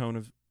undertone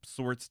of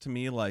sorts to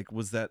me, like,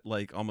 was that,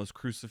 like, almost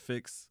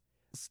crucifix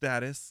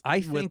status? I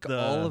with think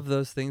all of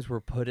those things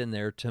were put in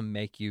there to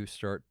make you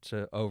start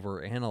to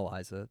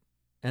overanalyze it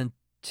and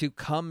to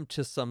come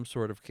to some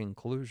sort of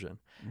conclusion.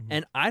 Mhm.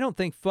 And I don't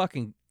think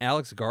fucking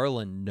Alex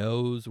Garland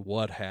knows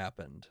what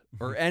happened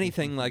or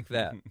anything like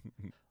that.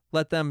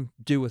 Let them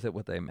do with it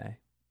what they may.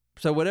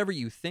 So whatever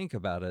you think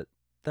about it,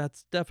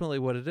 that's definitely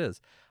what it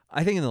is.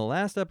 I think in the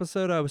last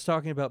episode, I was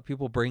talking about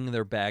people bringing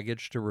their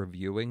baggage to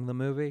reviewing the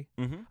movie.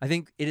 Mhm. I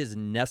think it is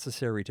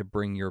necessary to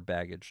bring your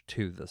baggage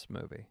to this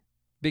movie.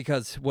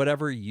 Because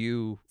whatever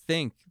you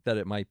think that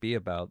it might be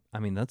about, I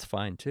mean, that's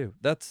fine too.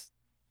 That's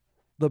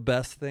the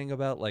best thing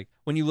about, like,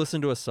 when you listen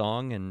to a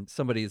song and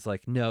somebody's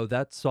like, no,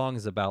 that song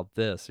is about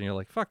this. And you're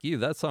like, fuck you,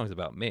 that song's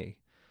about me.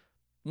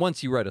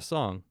 Once you write a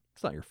song,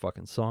 it's not your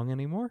fucking song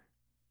anymore.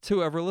 It's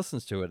whoever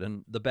listens to it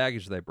and the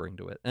baggage they bring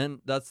to it.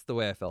 And that's the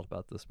way I felt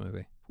about this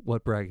movie.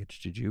 What baggage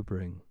did you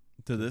bring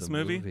To this the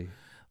movie?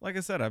 Like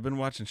I said, I've been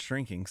watching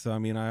Shrinking, so I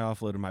mean, I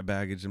offloaded my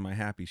baggage in my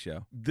Happy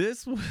show.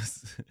 This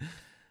was,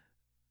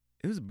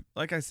 it was,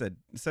 like I said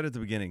at the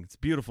beginning, it's a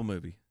beautiful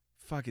movie.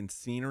 Fucking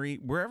scenery,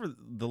 wherever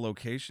the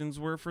locations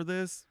were for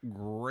this,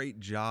 great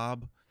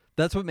job.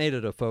 That's what made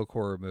it a folk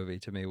horror movie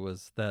to me,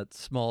 was that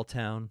small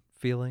town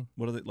feeling.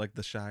 What are they, like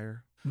the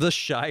Shire? The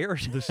Shire?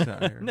 The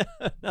Shire. No,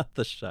 not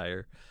the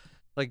Shire.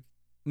 Like,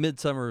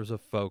 Midsummer is a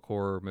folk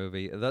horror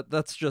movie.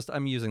 That's just,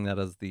 I'm using that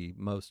as the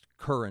most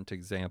current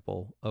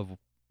example of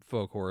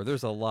folk horror.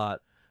 There's a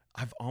lot.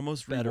 I've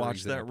almost Better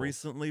rewatched that examples.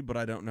 recently, but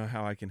I don't know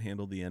how I can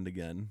handle the end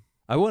again.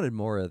 I wanted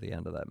more at the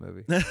end of that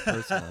movie,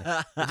 personally.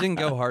 It didn't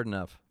go hard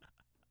enough.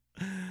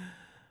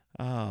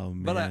 Oh,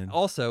 man. But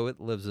also, it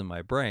lives in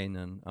my brain,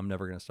 and I'm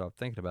never going to stop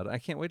thinking about it. I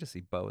can't wait to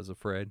see Beau is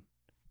Afraid.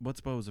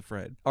 What's Beau is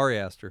Afraid? Ari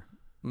Aster,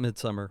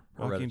 Midsummer,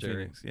 Joaquin Hereditary.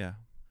 Phoenix, yeah.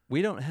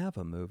 We don't have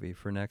a movie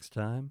for next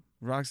time.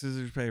 Rock,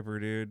 scissors, paper,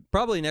 dude.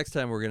 Probably next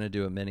time we're going to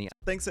do a mini.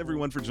 Thanks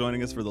everyone for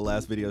joining us for the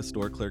Last Video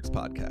Store Clerks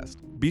podcast.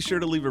 Be sure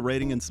to leave a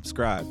rating and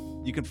subscribe.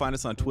 You can find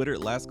us on Twitter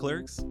at Last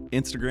Clerks,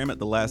 Instagram at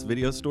The Last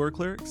Video Store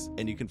Clerks,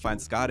 and you can find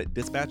Scott at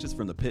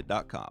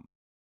dispatchesfromthepit.com.